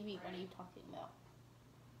watching TV. What are you talking about?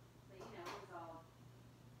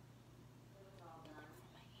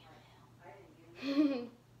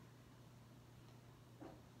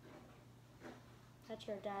 That's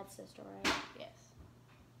your dad's sister, right? Yes.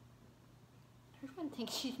 Everyone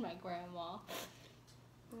thinks she's my grandma.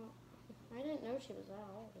 I didn't know she was that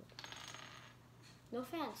old. No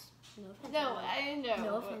offense. No offense. No, Anna. I know.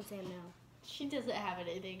 No but offense, Sam. No. She doesn't have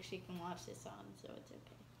anything she can watch this on, so it's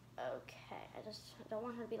okay. Okay, I just don't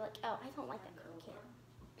want her to be like, oh, I don't like that girl kid.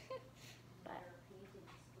 But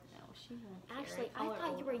No, she won't care. actually, I call her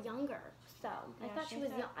thought you were older. younger. So I Yeah, thought she she was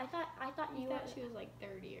thought- young. I thought I you thought were. she was like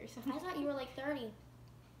 30 or something. I thought you were like 30.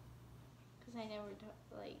 Because I never,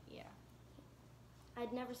 yeah.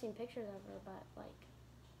 I'd never seen pictures of her, but like,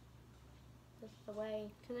 just the way.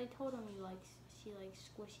 Because I told him she likes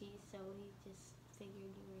squishies, so he just figured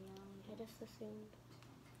you were young. I just assumed.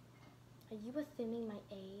 Are you assuming my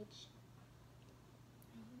age?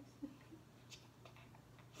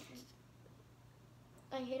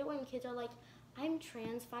 I hate it when kids are like, I'm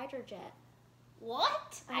trans fighter jet.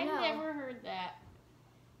 What? I I've know. never heard that.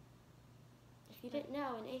 If you didn't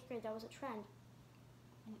know, in 8th grade that was a trend.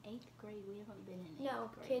 In 8th grade, we haven't been in 8th No,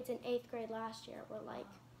 grade. kids in 8th grade last year were like,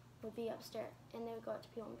 would be upstairs and they would go up to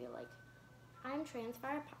people and be like, I'm trans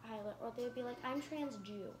fire pilot, or they would be like, I'm trans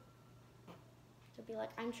Jew. They'd be like,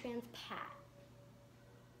 I'm trans Pat.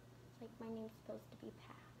 It's like, my name's supposed to be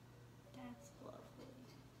Pat. That's lovely.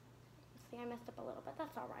 See, I messed up a little bit.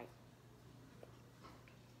 That's all right.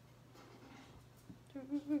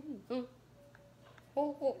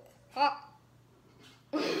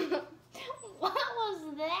 What was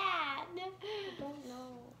was that? I don't know.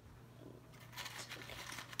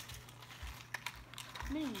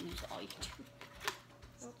 I'm gonna use all your toothpaste.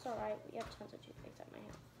 That's alright. We have tons of toothpaste at my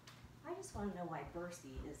house. I just want to know why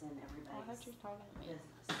Bercy is in Oh, I everybody's heard you talking to me.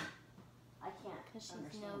 business. I can't Because she's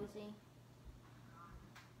understand. nosy.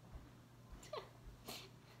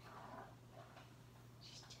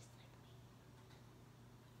 She's just like me.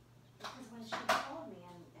 Because when she called me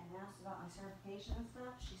and asked about my certification and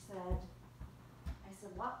stuff, she said, I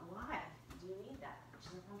said, what? Why do you need that?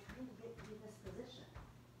 She's like, I'm trying to get you this position.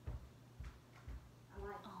 I'm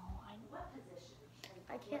like, Oh, what position?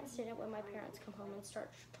 I can't stand it when my parents come home and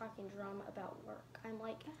start talking drama about work. I'm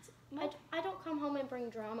like, that's I don't come home and bring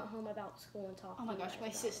drama home about school and talk. Oh my to you gosh, guys my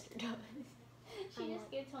about sister does. She I'm just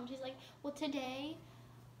like- gets home. She's like, well, today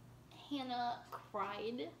Hannah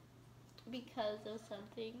cried because of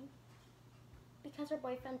something. it. Because her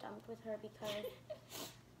boyfriend dumped with her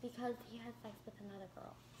because he had sex with another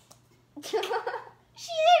girl.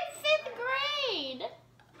 She's in 5th grade.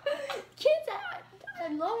 Kids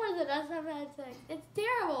and lower than us have had sex. It's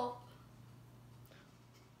terrible.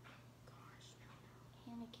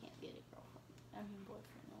 Hannah can't get a girlfriend. I mean,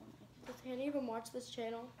 boyfriend only. Does Hannah even watch this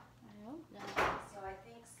channel? I hope not. So I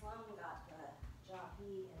think Sloan got the job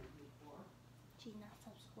he interviewed for. She's not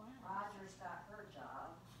subscribed. Rogers got her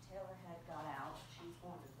job. Taylor Head got out. She's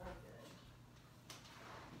going to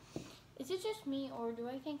Good. Is it just me, or do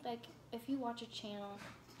I think like if you watch a channel,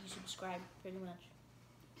 you subscribe pretty much?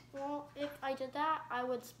 Well, if I did that, I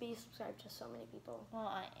would be subscribed to so many people. Well,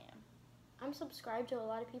 I am. I'm subscribed to a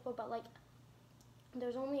lot of people, but like,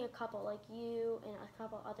 there's only a couple, like you and a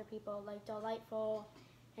couple other people, like Delightful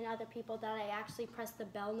and other people that I actually press the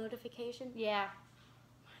bell notification. Yeah.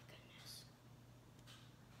 My goodness.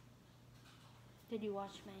 Did you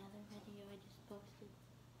watch my other video I just posted?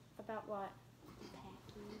 About what? The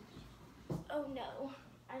package. Oh no,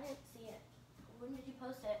 I didn't see it. When did you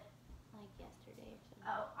post it? Like yesterday or something.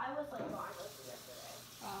 Oh, I was like gone most of yesterday.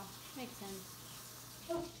 Oh, makes sense.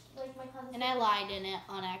 Like my cousin. And I lied in it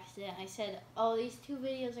on accident. I said, oh, these 2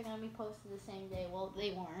 videos are going to be posted the same day. Well,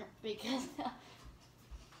 they weren't because... and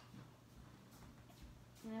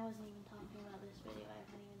I wasn't even talking about this video. I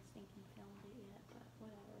haven't even stinking filmed it yet, but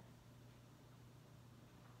whatever.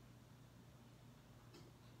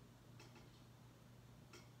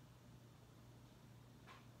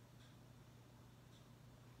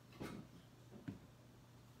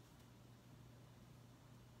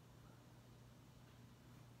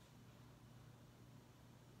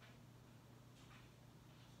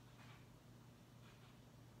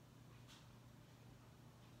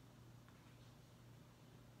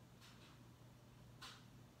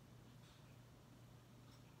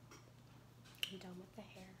 I'm done with the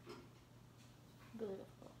hair.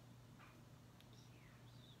 Beautiful.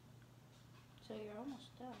 So you're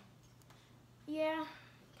almost done. Yeah,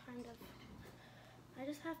 kind of. I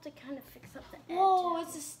just have to kind of fix up the edge. Whoa,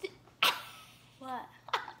 it's a What?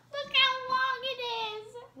 Look how long it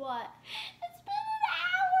is. What? It's been an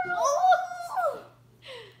hour.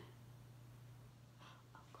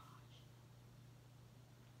 Oh gosh.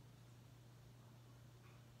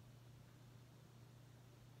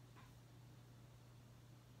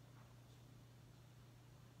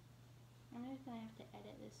 I'm just gonna have to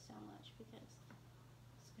edit this so much because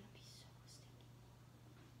it's gonna be so sticky.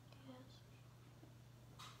 Yes.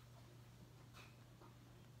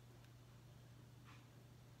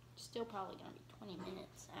 Still probably gonna be 20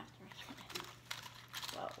 minutes after I get it.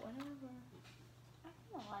 But whatever. I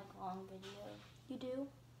kinda like long videos. You do?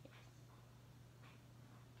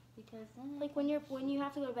 Because then Like when you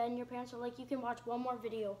have to go to bed and your parents are like, you can watch one more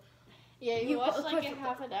video yeah, you you watch both like put a the-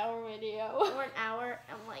 half an hour video. or an hour.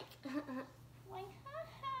 I'm like, Like,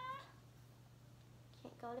 haha.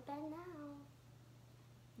 can't go to bed now.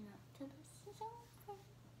 Not till this is over.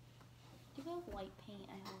 Do you have white paint?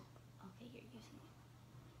 I hope. Okay, you're using it.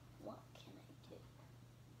 What can I do?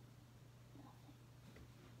 Nothing.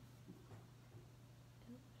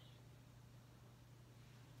 Oops.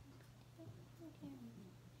 Okay.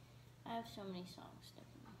 I have so many songs stuck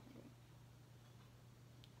in my head.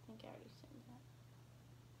 I think I already said that.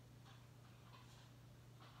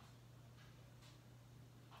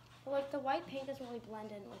 But like the white paint doesn't really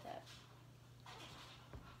blend in with it.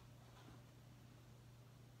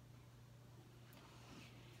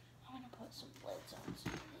 I'm gonna put some lids on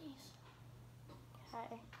some of these.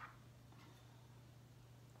 Okay.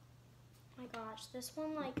 My gosh, this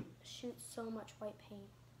one like shoots so much white paint.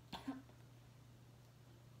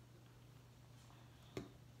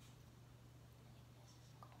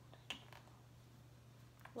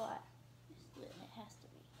 What? This lid, it has to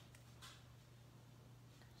be.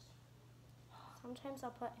 Sometimes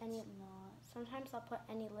I'll put any. It's not. Sometimes I'll put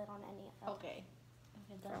any lid on any. Okay. If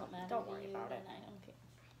it doesn't matter Don't to worry you, about it. then I don't care.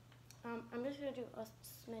 I'm just gonna do a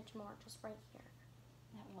smidge more, just right here.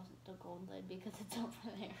 That wasn't the gold lid because it's over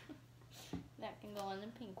there. That can go on the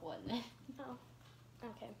pink one then. Oh,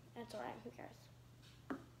 okay. That's alright. Who cares?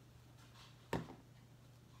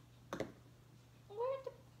 Where'd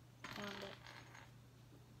the... Found it.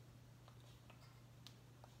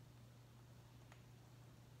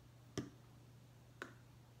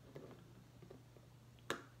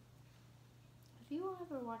 Have you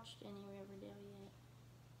ever watched any Riverdale yet?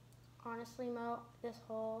 Honestly, Mo, this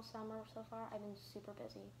whole summer so far, I've been super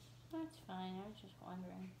busy. That's fine. I was just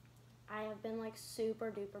wondering. I have been like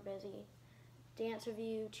super duper busy. Dance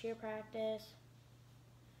review, cheer practice.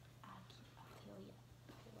 I feel you.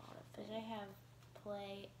 A lot of Because things. I have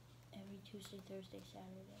play every Tuesday, Thursday,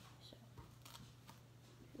 Saturday. So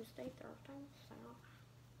Tuesday, Thursday, Saturday.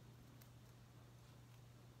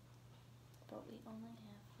 but we only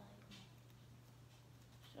have 5 more.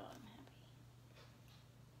 So I'm happy.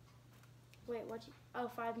 Wait, what? Oh,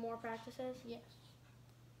 5 more practices? Yes.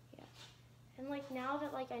 And like now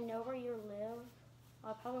that like I know where you live,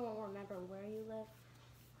 I probably won't remember where you live.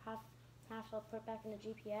 Have to put it back in the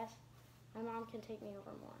GPS. My mom can take me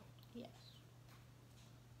over more. Yes.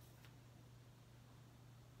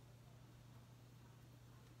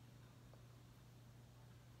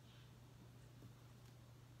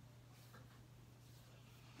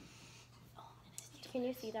 Oh, I'm gonna steal Can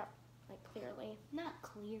you this. see that like clearly? Not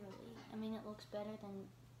clearly. I mean, it looks better than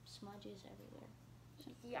smudges everywhere.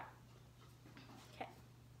 Yeah. Okay.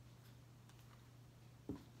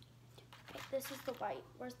 Okay, this is the white.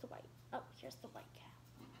 Where's the white? Oh, here's the white cap.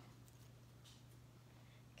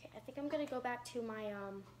 Okay, I think I'm gonna go back to my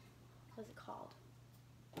what's it called?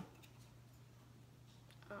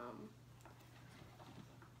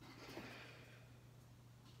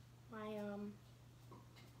 My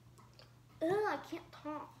I can't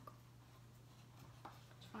talk.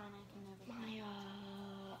 It's fine. I can never. My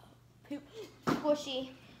poop squishy.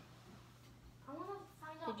 I wanna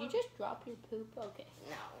find out. Did you just drop your poop? Okay.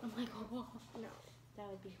 No. I'm like, oh, No. that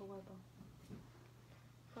would be horrible.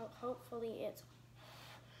 Hopefully it's.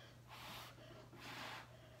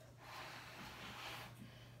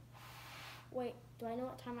 Wait, do I know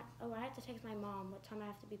what time I have to text my mom what time I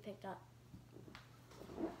have to be picked up.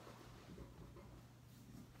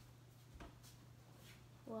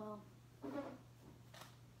 Well,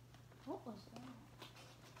 what was that?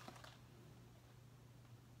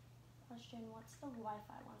 Question, what's the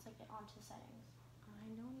Wi-Fi once I get onto settings? I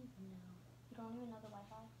don't even know. You don't even know the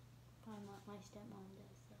Wi-Fi? My stepmom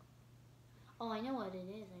does though. Oh, I know what it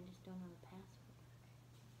is. I just don't know the password.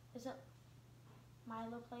 Is it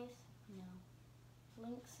Milo Place? No.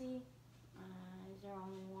 Linksy? Is there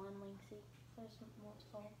only one Linksy? There's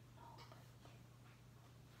multiple.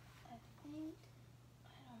 I think.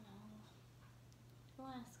 I don't know.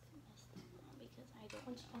 I'll ask my stepmom because I don't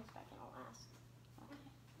When she know. comes back and I'll ask.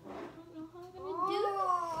 Okay. I don't know how I'm gonna do it.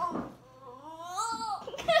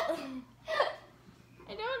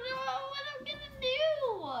 I don't know what I'm gonna do.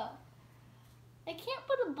 I can't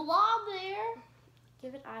put a blob there.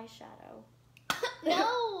 Give it eyeshadow.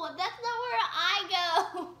 No, that's not where I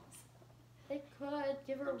go. It could.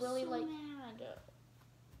 Give her I'm really so like. mad.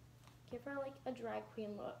 Give her like a drag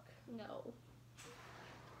queen look. No.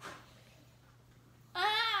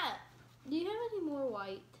 Ah! Do you have any more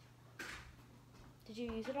white? Did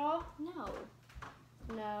you use it all? No.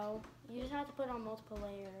 No. You just have to put on multiple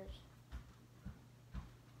layers.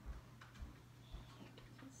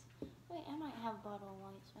 Wait, I might have bottle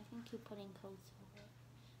white, so I can keep putting coats over it.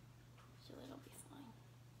 So it'll be fine.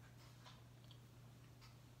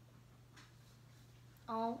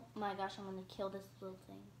 Oh my gosh, I'm gonna kill this little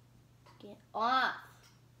thing. Get off!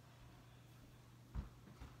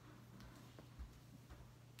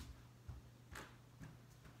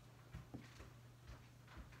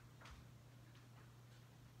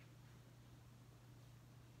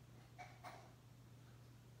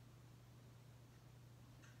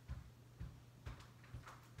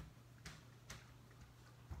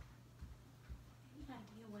 Any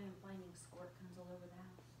idea why I'm finding squirt guns all over the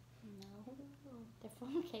house? No. They're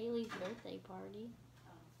from Kaylee's birthday party.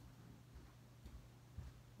 Oh.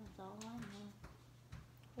 That's all I know.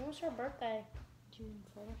 When was her birthday? June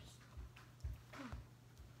 1st.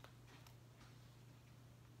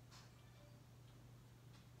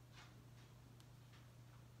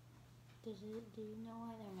 Do you know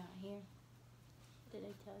why they're not here? Did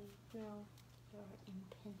I tell you? No. They're in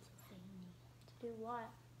Pennsylvania To do what?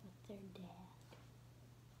 with their dad.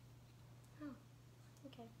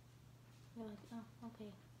 Okay. They're like, oh,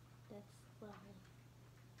 okay. That's lovely.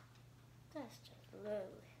 That's just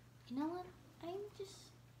lovely. You know what? I'm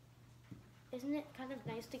just Isn't it kind of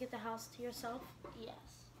nice to get the house to yourself? yes.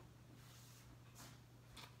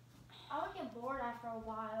 I would get bored after a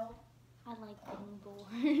while. I like being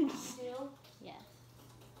bored. Still? Yes.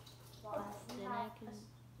 Well, Then I can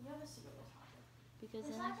you have a serious topic. because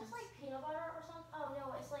Is then I that can just like peanut butter or something? Oh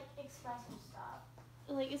no, it's like espresso stuff.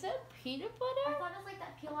 like is that peanut I butter? thought it was like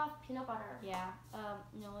that peel off peanut butter. Yeah.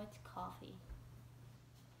 No, it's coffee.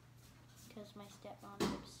 Because my stepmom's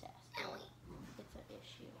obsessed. It's an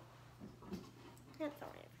issue. That's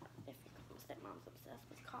alright if your stepmom's obsessed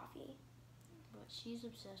with coffee. But she's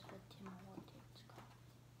obsessed with Tim Hortons coffee.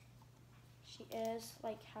 She is,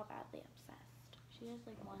 like, how badly obsessed? She has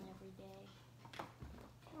like one every day.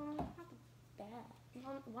 Not bad.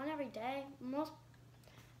 One every day.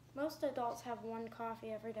 Most adults have one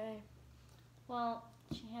coffee every day. Well,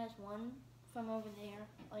 she has one from over there,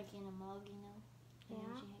 like in a mug, you know. And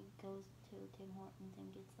Yeah. then she goes to Tim Hortons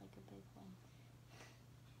and gets like a big one.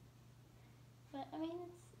 But I mean,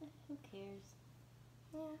 it's who cares?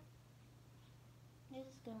 Yeah. This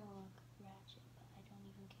is gonna look ratchet, but I don't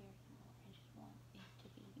even care anymore. I just want it to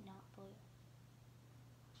be not blue.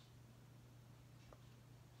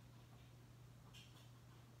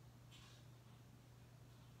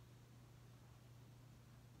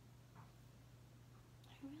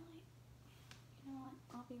 I really, you know what?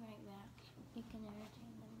 I'll be right back. You can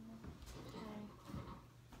entertain them. Okay.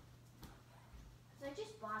 I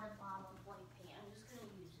just bought a bottle of white paint. I'm just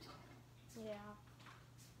gonna use it. Yeah.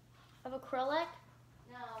 Of acrylic?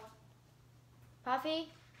 No. Puffy?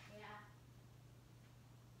 Yeah.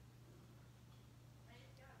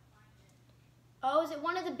 Oh, is it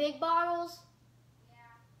one of the big bottles?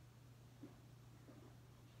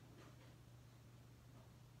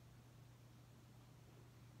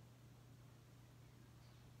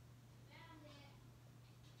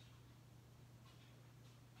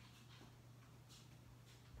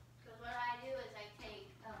 Because what I do is I take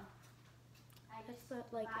I That's just the,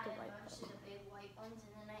 like, buy the a white bunch part. of the big white ones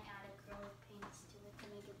and then I add acrylic paints to it to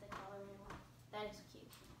make it the color I want. That is cute.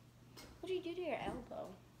 What do you do to your elbow?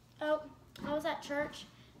 Oh, I was at church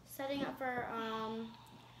setting up for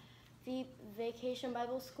the vacation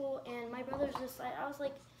Bible school, and my brother's just like, I was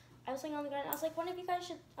laying on the ground, and I was like, one of you guys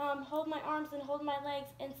should hold my arms and hold my legs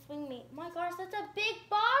and swing me. My gosh, that's a big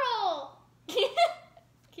bottle!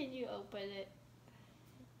 Can you open it?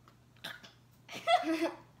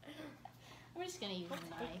 I'm just gonna use a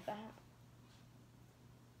knife. That.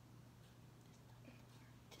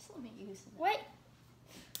 Just let me use it. Wait!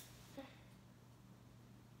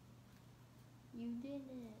 You did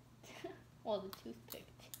it. Well, the toothpick.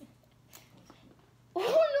 Oh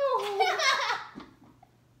no!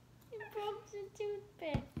 You broke the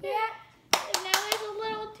toothpick. Yeah, And now there's a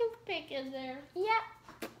little toothpick in there. yeah,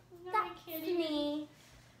 No, that's I can't even. me.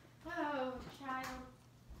 Oh, child.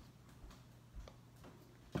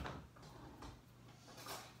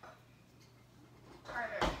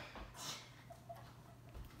 Harder.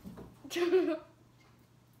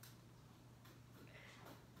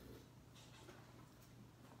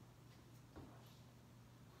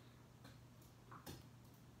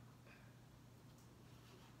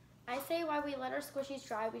 I say while we let our squishies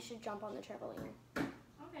dry, we should jump on the trampoline.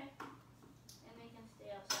 Okay. And they can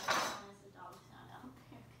stay outside as long as the dog's not out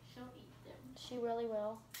there. 'Cause she'll eat them. She really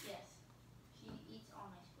will. Yes. She eats all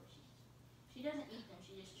my squishies. She doesn't eat them,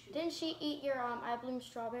 she just chews Didn't them. she eat your I Bloom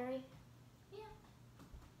strawberry?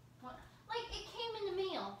 What? Like, it came in the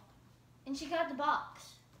mail. And she got the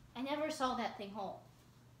box. I never saw that thing whole.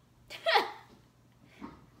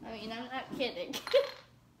 I mean, I'm not kidding.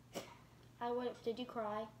 I would. Did you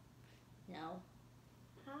cry? No,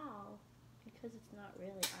 How? because it's not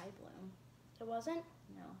really eye bloom. It wasn't.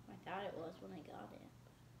 No, I thought it was when I got it.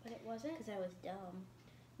 But it wasn't. Because I was dumb.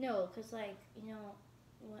 No, because like, you know,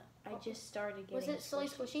 when I just started getting Was it Silly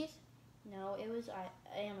squishies. Squishies? No, it was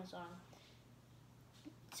Amazon.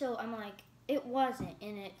 So I'm like, it wasn't,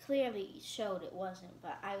 and it clearly showed it wasn't,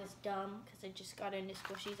 but I was dumb because I just got into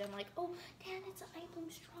squishies. I'm like, oh, Dad, it's an eye bloom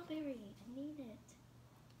strawberry. I need it.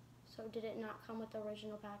 So did it not come with the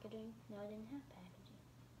original packaging? No, I didn't have packaging.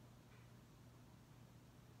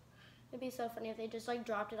 It'd be so funny if they just like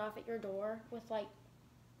dropped it off at your door with like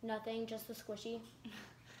nothing, just the squishy.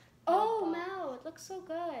 Oh, box. Mel, it looks so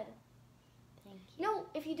good. Thank you. No,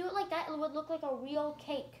 if you do it like that, it would look like a real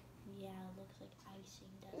cake. Yeah, it looks like icing,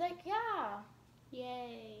 doesn't Like, yeah. it?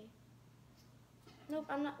 Yay. Nope,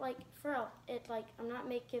 I'm not like, for real, it like, I'm not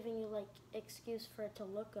giving you like excuse for it to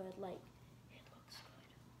look good. Like, it looks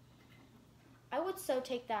good. I would so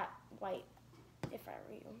take that white if I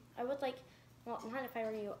were you. I would like Well, not if I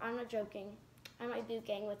were you. I'm not joking. I might do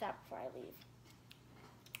gang with that before I leave.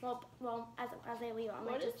 Well, as I leave, I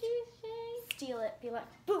might What did just you say? steal it. Be like,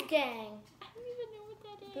 boot gang. I don't even know what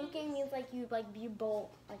that is. Boot gang means like you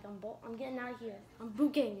bolt. Like I'm getting out of here. I'm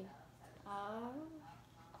boot ganging. Oh.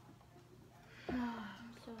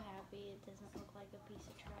 I'm so happy it doesn't look like a piece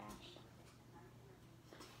of trash.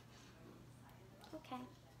 Okay.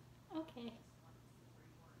 Okay.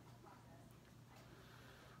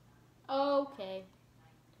 Okay.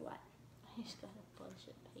 What? I just got a bunch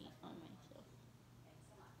of paint on myself.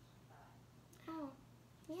 Oh.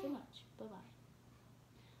 So Yeah. much. Bye-bye.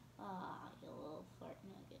 Ah, you little fart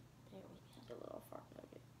nugget. There we go. A little fart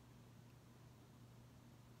nugget.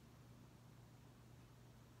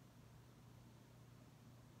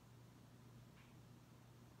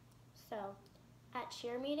 So, at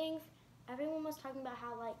cheer meetings, everyone was talking about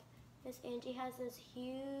how like Miss Angie has this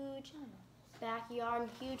huge backyard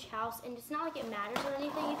and huge house, and it's not like it matters or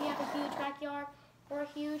anything if you have a huge backyard or a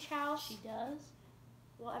huge house. She does?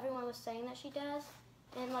 Well, everyone was saying that she does,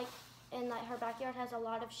 and like her backyard has a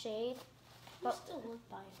lot of shade. I used to live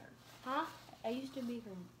by her. Huh? I used to be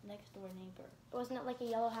her next door neighbor. Wasn't it like a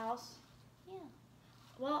yellow house? Yeah.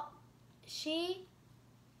 Well, she,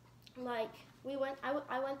 like,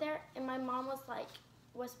 I went there, and my mom was like,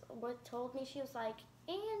 what told me, she was like,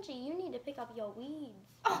 Angie, you need to pick up your weeds.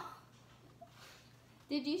 Oh.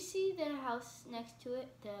 Did you see the house next to it?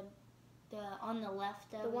 The on the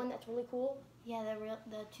left of The one that's really cool? Yeah,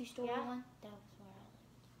 the 2-story Yeah. one. That was where I lived.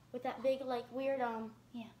 With that big, like, weird,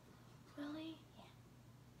 Yeah. Really? Yeah.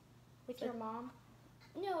 With So- your mom?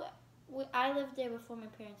 No, I lived there before my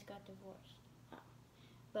parents got divorced. Oh.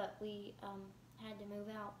 But we had to move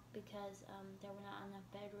out because there were not enough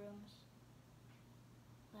bedrooms.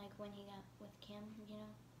 Like when he got with Kim, you know.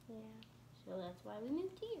 Yeah. So that's why we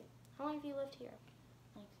moved here. How long have you lived here?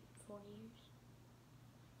 Like 4 years.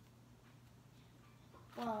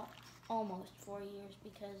 Well, almost 4 years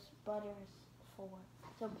because Butter's 4.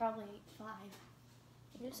 So probably 5.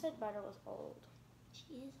 You said Butter was old.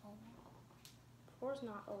 She is old. 4's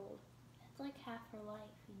not old. That's like half her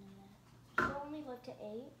life, you know that. She only lived to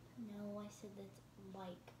 8? No, I said that's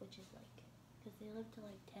like, which is like, because they live to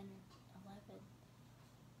like 10 or 11.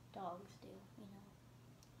 Dogs do, you know.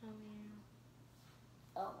 Oh,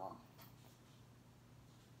 yeah. Oh, well.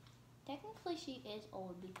 Technically, she is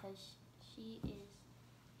old because she is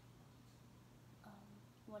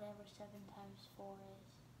whatever 7 times 4 is.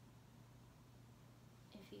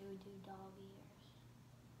 If you do dog years.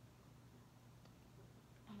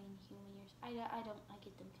 I mean, human years. I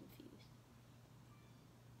get them confused.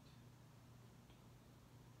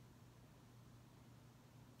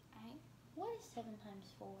 What is 7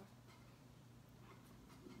 times 4?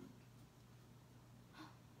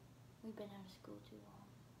 We've been out of school too long.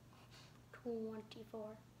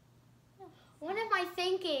 24. No. What am I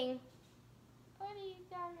thinking? What do you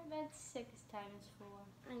got? That's 6 times 4.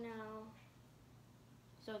 I know.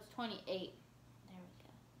 So it's 28. There we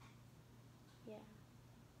go. Yeah.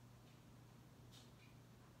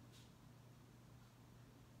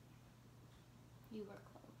 You were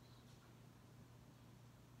close.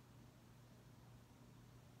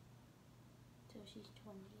 So she's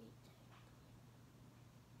 28.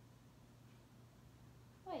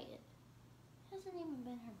 Wait, it hasn't even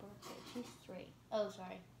been her birthday. She's 3. Oh,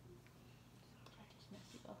 sorry. I just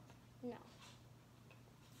messed you up. No.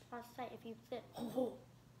 I was say if you fit. Oh,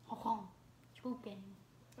 spooking.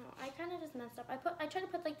 Oh, I kind of just messed up. I tried to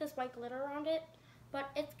put like this white glitter around it, but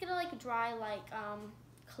it's gonna like dry like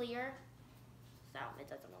clear, so it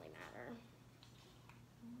doesn't really matter.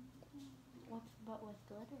 But with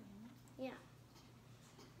glitter in it. Yeah.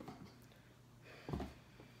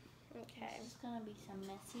 Okay. This is gonna be some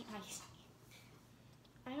messy ice.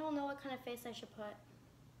 I don't know what kind of face I should put.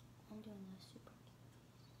 I'm doing the super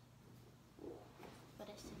cute. But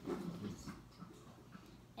it's super cute.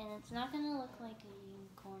 And it's not gonna look like a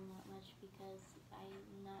unicorn that much because I'm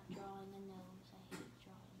not drawing a nose. I hate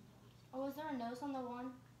drawing noses. Oh, is there a nose on the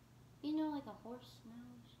one? You know, like a horse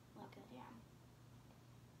nose? Like a Yeah.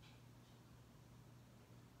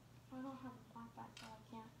 I don't have a black back, so I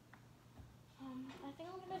can't. I think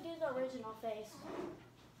I'm gonna do the original face.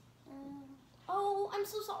 Oh, I'm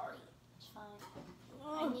so sorry. It's fine.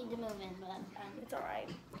 I need to move in, but It's alright.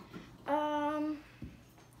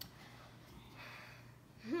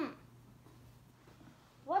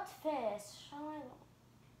 What face shall I do?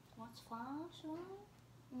 what's flash?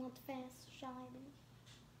 What face shall I do?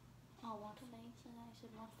 Oh, what face? And I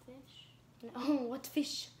said, what fish? No, what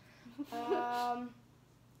fish? Huh.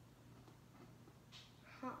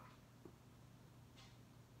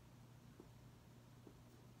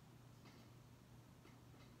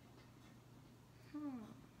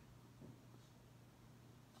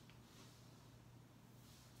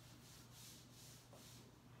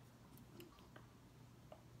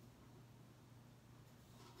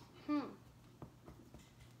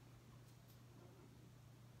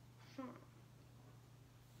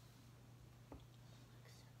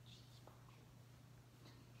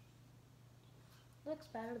 looks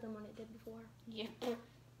better than what it did before. Yeah.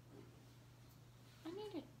 I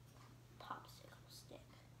need a popsicle stick.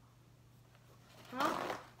 Huh?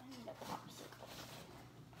 I need a popsicle.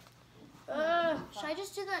 Should I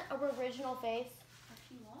just do the original face?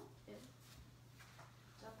 If you want to.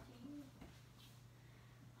 It's up to you.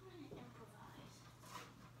 I'm gonna improvise.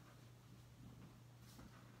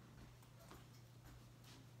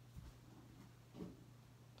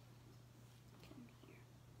 Come here.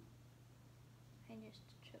 I just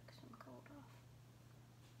took some cold off.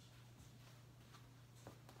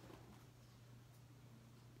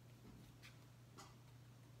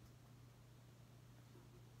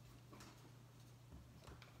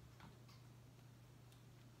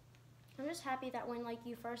 I'm just happy that when like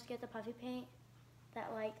you first get the puffy paint,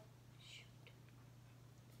 that like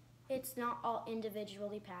it's not all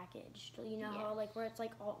individually packaged. You know how like where it's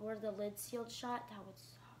like all where the lid's sealed shut, that would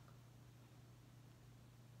suck.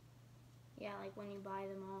 Yeah, like when you buy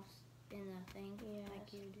them all in a thing, Yes.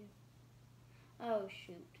 like you do. Oh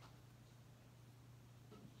shoot.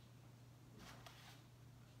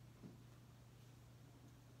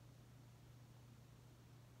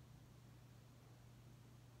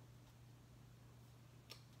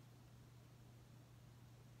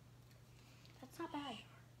 That's not bad.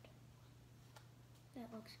 That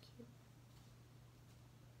looks cute.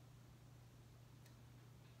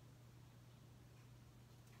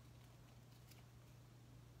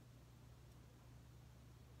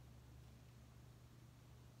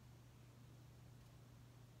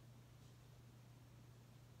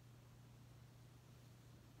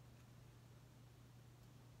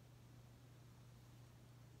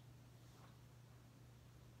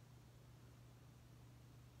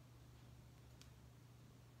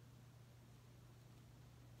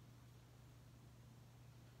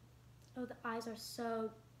 Oh, the eyes are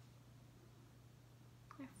so.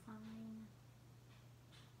 They're fine.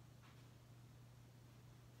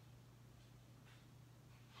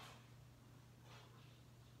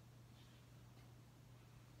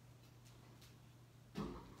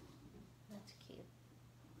 That's cute.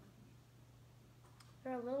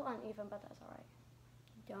 They're a little uneven, but that's alright.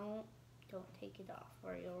 Don't take it off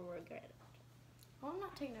or you'll regret it. Well, I'm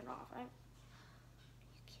not taking it off. Are you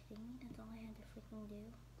kidding me? That's all I had to freaking do.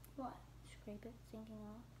 What? Scrape it, sinking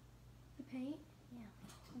off. The paint? Yeah.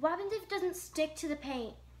 What happens if it doesn't stick to the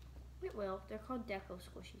paint? It will. They're called Deco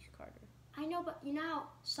Squishies, Carter. I know, but you know how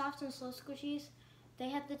soft and slow squishies, they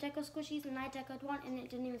had the deco squishies and I decoed one and it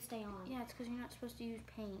didn't even stay on. Yeah, it's because you're not supposed to use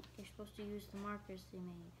paint. You're supposed to use the markers they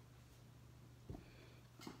made.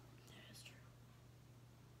 That is true.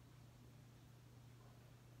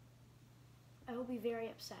 I will be very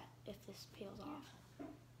upset if this peels off.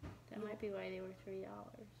 That might be why they were $3. Don't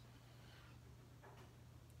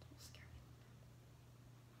scare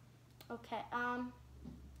me. Okay,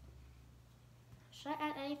 should I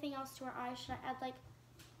add anything else to her eyes? Should I add like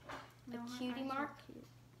No, a her cutie eyes are mark? cute.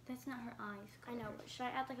 That's not her eyes. I know, Carter. but should I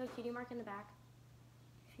add like a cutie mark in the back?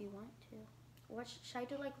 If you want to. What should I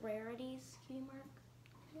do like rarities cutie mark?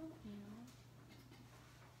 I don't know.